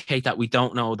saying that, Kate, that we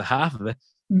don't know the half of it,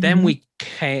 then we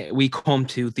come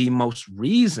to the most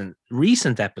recent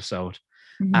episode,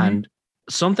 and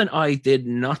something I did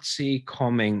not see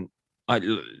coming.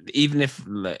 Even if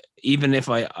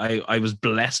I was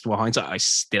blessed with hindsight, I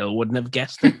still wouldn't have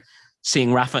guessed it.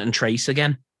 Seeing Rafa and Trace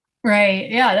again. Right.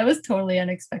 Yeah, that was totally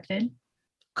unexpected.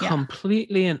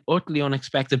 Completely and utterly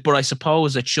unexpected. But I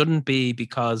suppose it shouldn't be,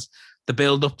 because the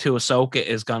build up to Ahsoka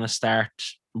is going to start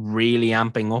really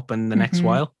amping up in the next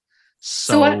while.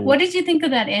 So what did you think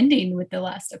of that ending with the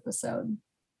last episode?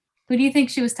 Who do you think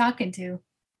she was talking to?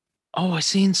 Oh, I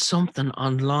seen something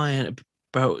online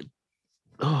about,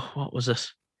 what was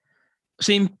it? I've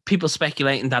seen people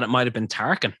speculating that it might have been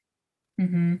Tarkin.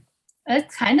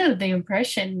 That's kind of the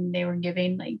impression they were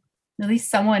giving, like at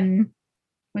least someone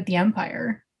with the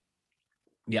Empire.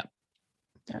 Yeah.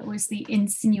 That was the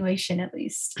insinuation, at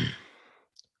least.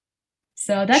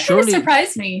 So that kind of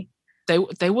surprised me.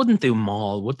 They wouldn't do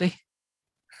Maul, would they?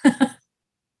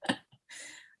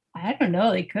 I don't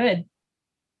know. They could.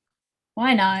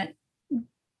 Why not?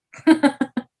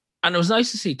 And it was nice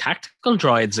to see tactical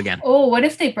droids again. Oh, what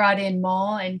if they brought in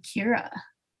Maul and Kira?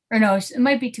 Or no, it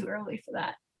might be too early for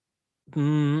that.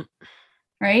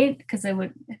 right? Because I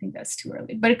think that's too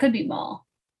early, but it could be Maul.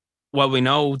 Well, we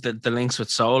know that the links with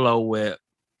Solo, with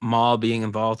Maul being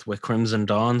involved with Crimson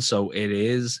Dawn, so it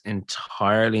is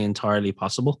entirely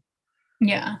possible.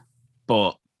 Yeah.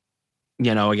 But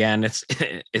again,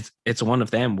 it's one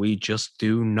of them. We just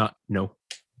do not know.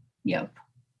 Yep.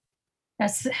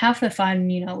 That's half the fun,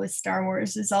 with Star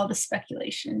Wars is all the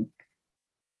speculation.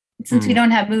 Since we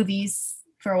don't have movies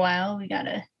for a while, we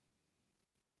gotta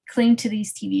cling to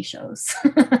these TV shows.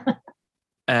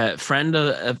 A friend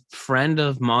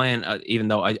of mine, even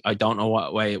though I don't know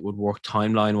what way it would work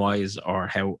timeline wise or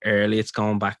how early it's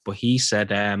going back, but he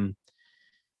said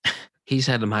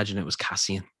imagine it was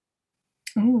Cassian.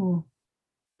 Ooh.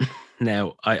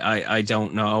 Now I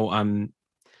don't know.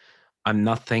 I'm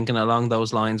not thinking along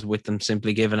those lines with them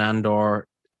simply giving Andor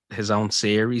his own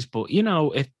series, but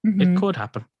it could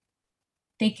happen.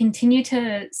 They continue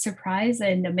to surprise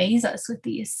and amaze us with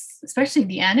these, especially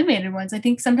the animated ones. I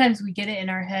think sometimes we get it in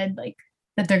our head like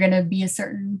that they're going to be a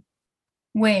certain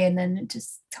way, and then it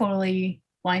just totally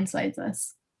blindsides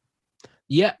us.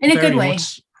 Yeah, in a good way.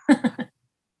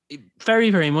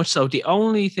 Very, very much so. The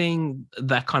only thing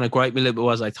that kind of griped me a little bit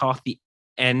was I thought the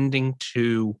ending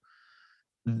to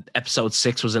episode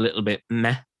 6 was a little bit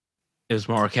meh. It was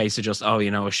more a case of just,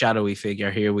 a shadowy figure.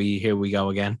 Here we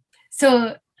go again.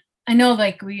 So I know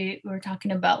like we were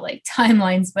talking about like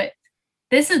timelines, but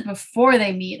this is before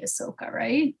they meet Ahsoka,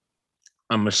 right?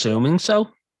 I'm assuming so.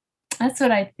 That's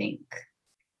what I think.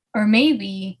 Or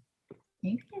maybe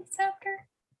it's after.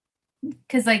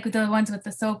 Because like the ones with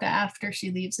Ahsoka after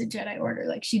she leaves the Jedi Order,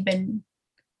 like she'd been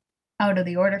out of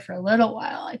the Order for a little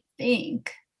while, I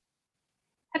think.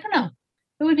 I don't know.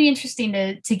 It would be interesting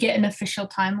to get an official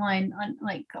timeline on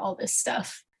like all this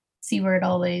stuff, see where it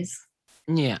all lays.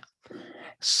 Yeah.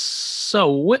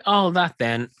 So with all that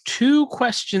then, 2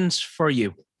 questions for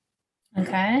you.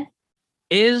 Okay.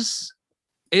 Is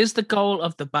the goal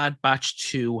of the Bad Batch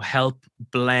to help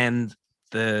blend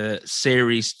the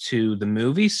series to the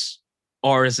movies,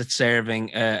 or is it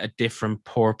serving a different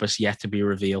purpose yet to be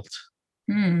revealed?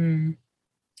 I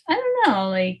don't know.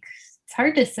 Like, it's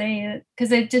hard to say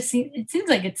because it seems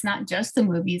like it's not just the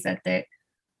movies that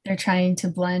they're trying to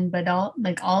blend, but all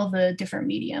the different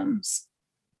mediums.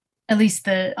 At least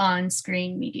the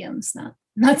on-screen mediums,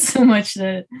 not so much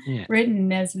the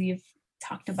written, as we've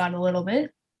talked about a little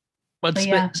bit. But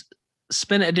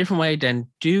spin it a different way then.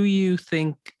 Do you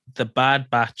think the Bad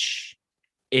Batch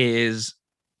is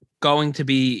going to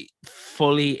be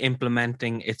fully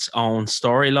implementing its own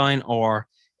storyline, or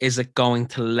is it going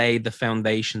to lay the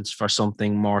foundations for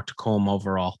something more to come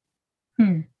overall?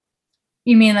 You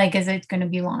mean like, is it going to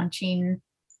be launching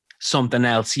something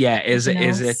else? Yeah. Is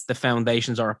it the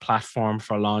foundations or a platform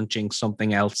for launching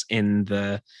something else in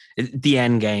the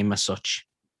end game as such?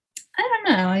 I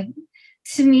don't know.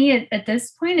 To me, at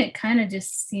this point, it kind of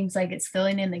just seems like it's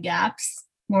filling in the gaps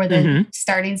more than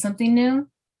starting something new.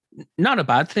 Not a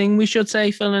bad thing, we should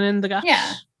say, filling in the gaps.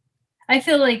 Yeah. I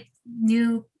feel like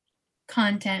new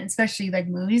content, especially like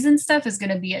movies and stuff, is going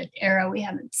to be an era we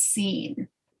haven't seen.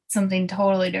 Something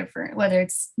totally different, whether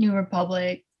it's Old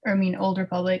Republic, or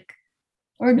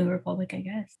New Republic, I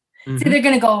guess. So they're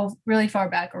going to go really far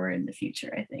back or in the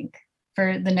future, I think,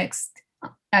 for the next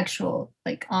actual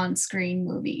like on-screen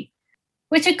movie,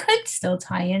 which it could still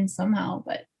tie in somehow,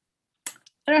 but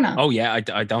I don't know. Oh yeah,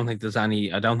 I don't think there's any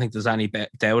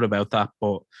doubt about that,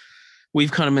 but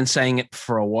we've kind of been saying it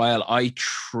for a while. I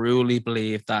truly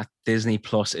believe that Disney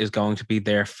Plus is going to be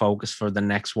their focus for the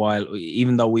next while,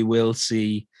 even though we will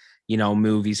see,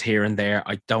 movies here and there.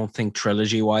 I don't think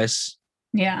trilogy wise.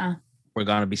 Yeah. We're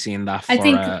going to be seeing that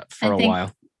for a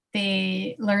while.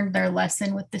 They learned their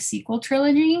lesson with the sequel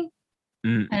trilogy.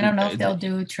 I don't know if they'll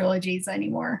do trilogies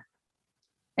anymore.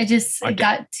 It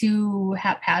got too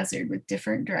haphazard with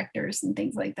different directors and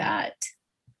things like that.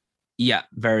 Yeah,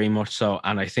 very much so.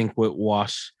 And I think with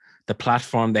what the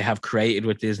platform they have created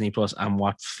with Disney Plus and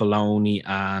what Filoni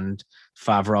and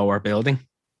Favreau are building.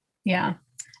 Yeah.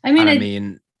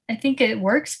 I think it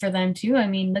works for them too. I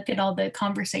mean, look at all the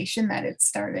conversation that it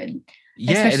started.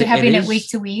 Yeah, especially having it week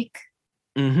to week.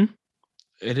 It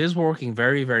is working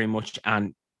very, very much.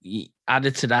 And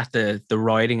added to that, the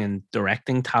writing and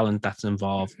directing talent that's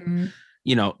involved.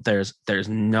 There's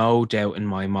no doubt in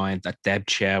my mind that Deb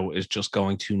Chow is just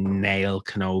going to nail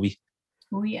Kenobi.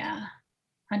 Oh yeah,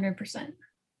 100%.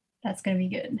 That's going to be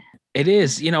good. It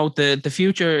is. The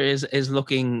future is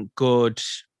looking good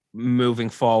moving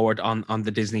forward on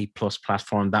the Disney Plus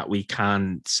platform, that we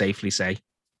can safely say.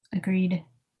 Agreed.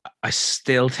 I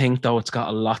still think, though, it's got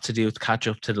a lot to do with catch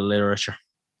up to the literature.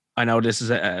 I know this is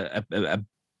a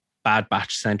Bad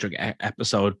Batch centric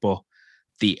episode, but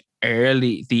the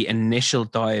initial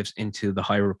dives into the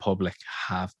High Republic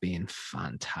have been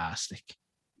fantastic.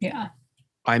 Yeah.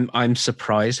 I'm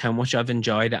surprised how much I've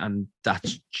enjoyed it, and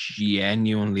that's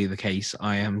genuinely the case.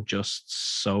 I am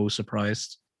just so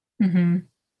surprised. Mm-hmm.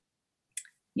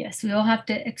 Yes, we will have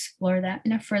to explore that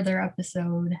in a further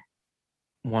episode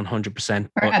 100%.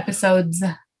 or episodes.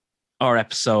 Our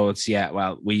episodes, yeah.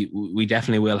 Well, we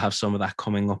definitely will have some of that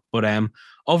coming up. But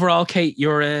overall, Kate,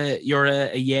 you're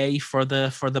a yay for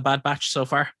the Bad Batch so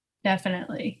far.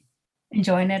 Definitely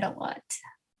enjoying it a lot.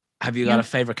 Have you got a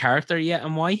favorite character yet,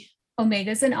 and why?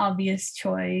 Omega's an obvious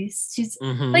choice. She's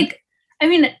Mhm. like, I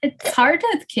mean, it's hard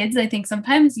with kids. I think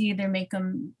sometimes you either make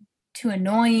them too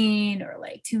annoying or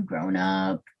like too grown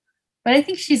up. But I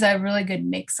think she's a really good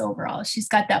mix overall. She's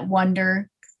got that wonder,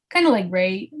 kind of like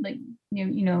Rey. Like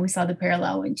you know, we saw the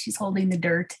parallel when she's holding the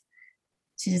dirt.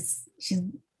 She's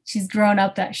grown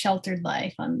up that sheltered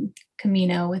life on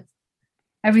Camino with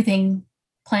everything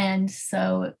planned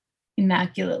so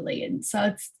immaculately, and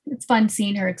so it's fun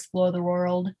seeing her explore the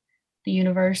world, the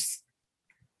universe.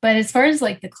 But as far as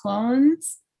like the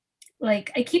clones,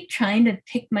 like I keep trying to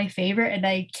pick my favorite and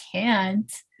I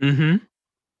can't. Mm-hmm.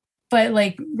 But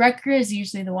like Wrecker is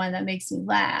usually the one that makes me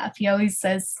laugh. He always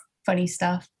says funny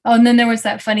stuff. Oh, and then there was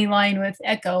that funny line with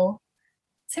Echo.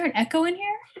 Is there an Echo in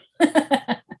here?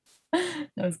 That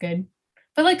was good.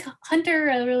 But like Hunter,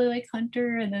 I really like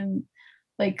Hunter. And then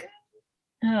like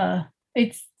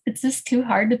it's just too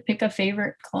hard to pick a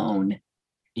favorite clone.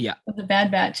 Yeah. Of the Bad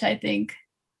Batch, I think.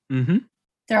 Mm-hmm.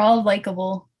 They're all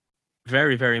likable.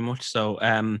 Very, very much so.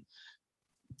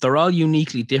 They're all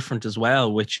uniquely different as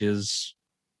well, which is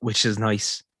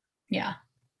nice. Yeah.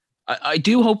 I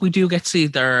do hope we do get to see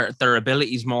their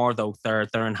abilities more, though, their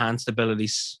enhanced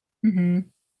abilities. Mm-hmm.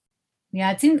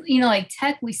 Yeah, it seems, like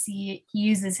Tech, we see he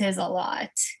uses his a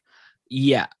lot.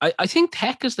 Yeah, I think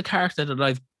Tech is the character that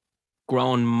I've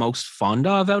grown most fond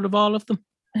of out of all of them.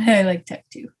 I like Tech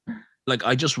too. Like,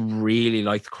 I just really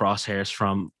like the crosshairs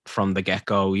from the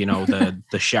get-go,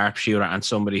 the sharpshooter and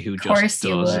somebody who just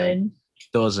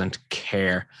doesn't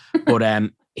care.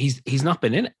 But he's not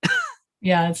been in it.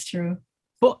 Yeah, it's true.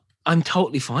 But I'm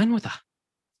totally fine with that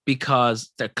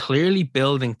because they're clearly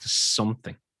building to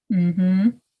something. Mm-hmm.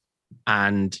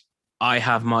 And I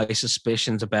have my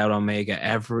suspicions about Omega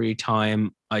every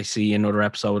time I see another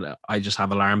episode. I just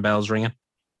have alarm bells ringing.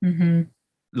 Mm-hmm.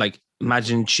 Like,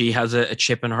 imagine she has a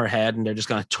chip in her head and they're just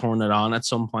going to turn it on at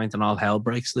some point and all hell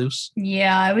breaks loose.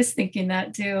 Yeah, I was thinking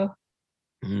that too.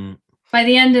 Mm. By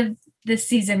the end of this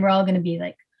season, we're all going to be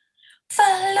like,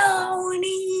 Filoni!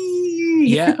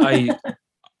 Yeah,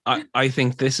 I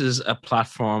think this is a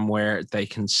platform where they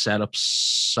can set up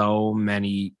so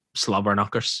many slobber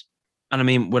knockers. And I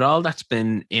mean, with all that's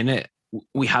been in it,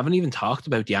 we haven't even talked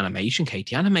about the animation, Kate.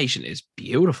 The animation is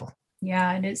beautiful.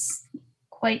 Yeah, it is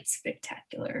quite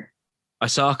spectacular. I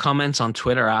saw comments on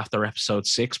Twitter after episode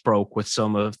 6 broke with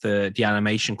some of the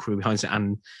animation crew behind it,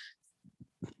 and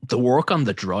the work on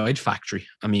the droid factory.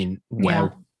 I mean, wow. Yeah.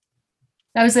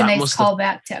 That was a nice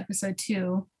callback to episode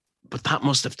 2. But that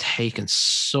must have taken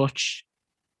such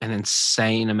an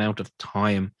insane amount of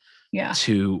time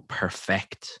to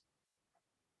perfect.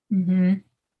 Mm-hmm.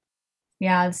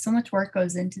 Yeah, so much work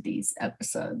goes into these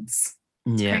episodes.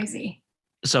 It's crazy.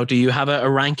 So do you have a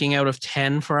ranking out of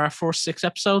 10 for our first 6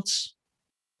 episodes?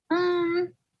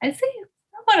 I'd say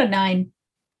about a 9.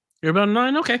 You're about a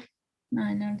 9? Okay.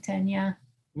 9 out of 10, yeah.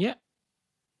 Yeah.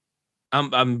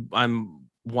 I'm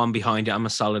one behind you. I'm a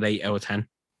solid 8 out of 10.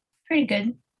 Pretty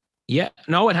good. Yeah.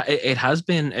 No, it has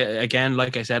been, again,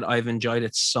 like I said, I've enjoyed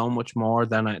it so much more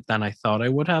than I thought I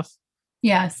would have.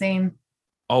 Yeah, same.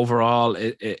 Overall,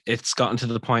 it's gotten to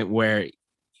the point where,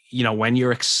 when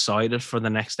you're excited for the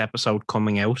next episode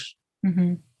coming out,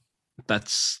 mm-hmm.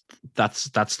 that's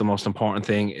the most important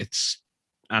thing.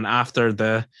 And after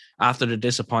the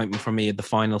disappointment for me at the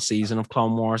final season of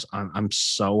Clone Wars, I'm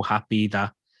so happy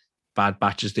that Bad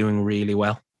Batch is doing really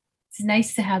well. It's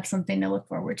nice to have something to look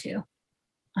forward to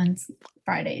on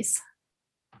Fridays.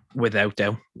 Without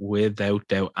doubt.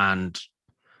 And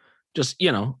just,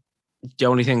 the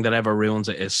only thing that ever ruins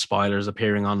it is spoilers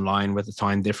appearing online with the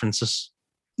time differences.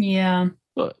 Yeah.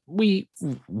 But we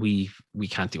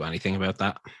can't do anything about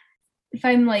that. If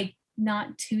I'm like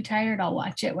not too tired, I'll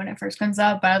watch it when it first comes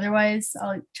out. But otherwise,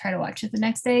 I'll try to watch it the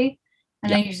next day.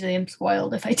 And I usually am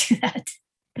spoiled if I do that.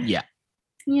 Yeah.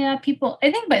 Yeah, people,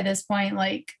 I think by this point,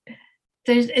 like,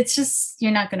 it's just,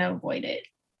 you're not going to avoid it.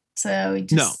 So we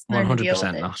just no,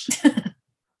 100% not.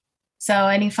 So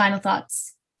any final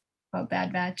thoughts about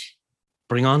Bad Batch?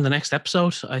 Bring on the next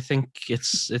episode. I think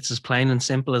it's as plain and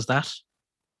simple as that.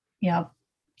 Yeah.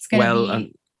 It's going to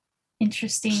be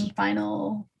interesting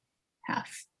final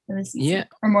half of the season. Yeah.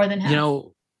 Or more than half. You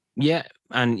know, yeah.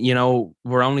 And,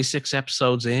 we're only 6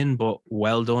 episodes in, but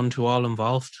well done to all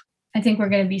involved. I think we're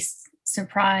going to be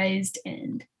surprised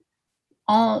and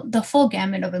all the full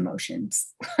gamut of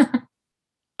emotions.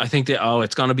 I think that,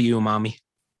 it's going to be umami.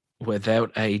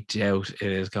 Without a doubt,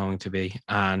 it is going to be.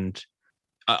 And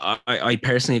I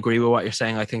personally agree with what you're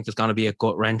saying. I think there's going to be a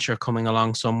gut wrencher coming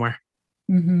along somewhere.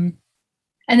 Mm-hmm.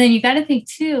 And then you got to think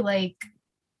too, like,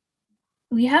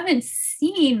 we haven't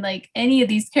seen like any of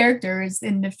these characters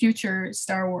in the future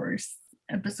Star Wars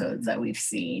episodes that we've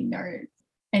seen or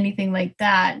anything like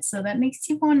that. So that makes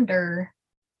you wonder.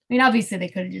 I mean, obviously they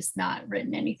could have just not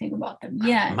written anything about them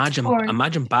yet.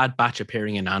 Imagine Bad Batch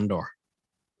appearing in Andor.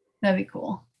 That'd be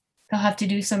cool. They'll have to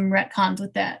do some retcons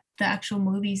with the actual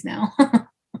movies now.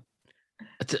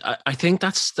 I think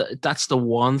that's the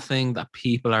one thing that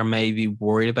people are maybe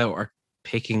worried about or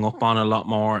picking up on a lot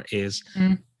more is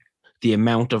the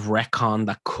amount of retcon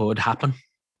that could happen.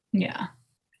 Yeah.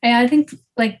 And I think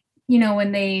like,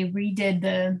 when they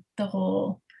redid the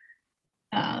whole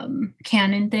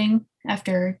canon thing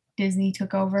after Disney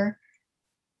took over,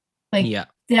 like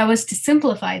that was to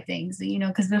simplify things,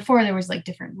 because before there was like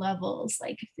different levels,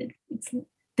 like if it's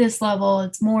this level,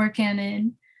 it's more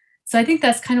canon. So I think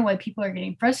that's kind of why people are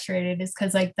getting frustrated, is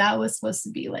because like that was supposed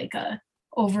to be like a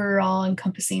overall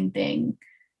encompassing thing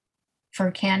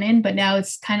for canon, but now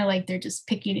it's kind of like they're just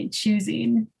picking and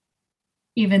choosing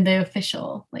even the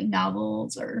official like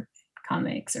novels or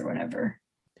comics or whatever.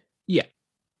 Yeah.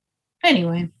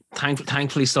 Anyway.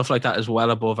 Thankfully, stuff like that is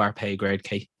well above our pay grade,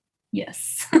 Kate.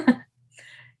 Yes.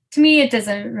 To me, it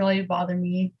doesn't really bother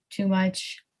me too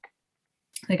much.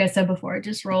 Like I said before,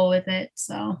 just roll with it.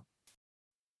 So.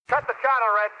 Cut the channel,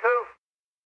 Red 2.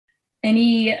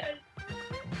 Any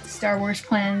Star Wars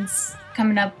plans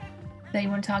coming up that you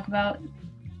want to talk about?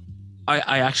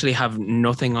 I actually have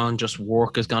nothing on. Just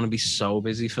work is going to be so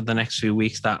busy for the next few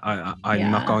weeks that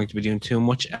I'm not going to be doing too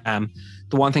much.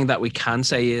 The one thing that we can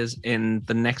say is in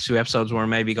the next few episodes, we're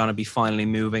maybe going to be finally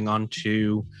moving on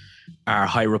to our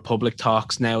High Republic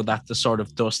talks now that the sort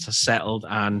of dust has settled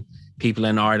and people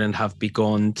in Ireland have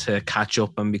begun to catch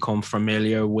up and become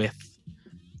familiar with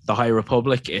the High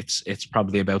Republic. It's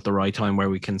probably about the right time where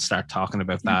we can start talking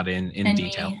about that in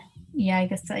detail. Yeah, I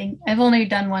guess I've only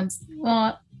done once.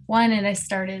 Well, one, and I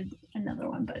started another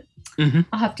one, but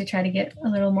I'll have to try to get a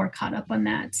little more caught up on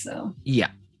that. So yeah,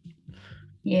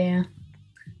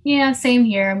 same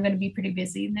here. I'm going to be pretty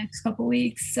busy the next couple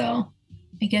weeks, so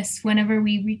I guess whenever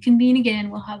we reconvene again,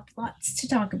 we'll have lots to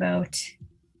talk about.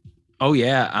 Oh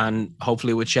yeah, and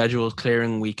hopefully with schedules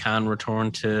clearing, we can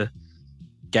return to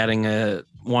getting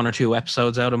 1 or 2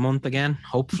 episodes out a month again.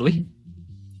 Hopefully.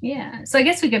 Yeah, so I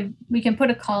guess we can put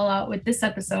a call out with this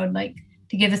episode, like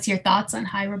to give us your thoughts on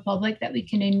High Republic that we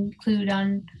can include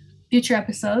on future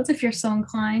episodes if you're so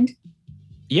inclined.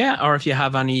 Yeah, or if you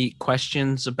have any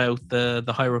questions about the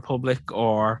High Republic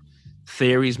or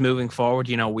theories moving forward,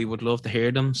 we would love to hear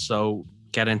them. So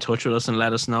get in touch with us and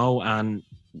let us know, and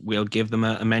we'll give them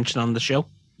a mention on the show.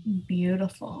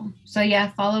 Beautiful. So yeah,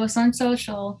 follow us on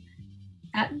social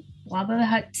at Wabba the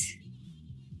Hut.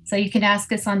 So you can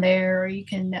ask us on there, or you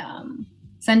can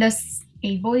send us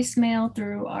a voicemail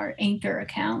through our Anchor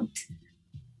account.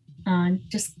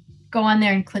 Just go on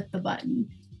there and click the button.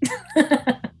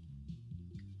 It's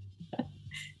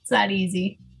that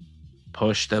easy.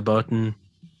 Push the button.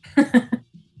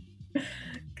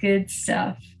 Good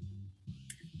stuff.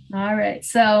 All right.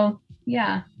 So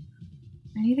yeah.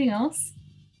 Anything else?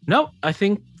 No, I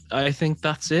think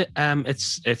that's it.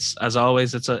 It's as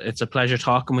always, it's a pleasure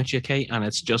talking with you, Kate, and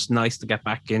it's just nice to get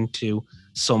back into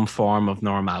some form of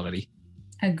normality.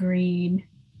 Agreed.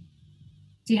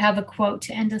 Do you have a quote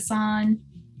to end us on?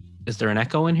 Is there an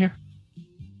echo in here?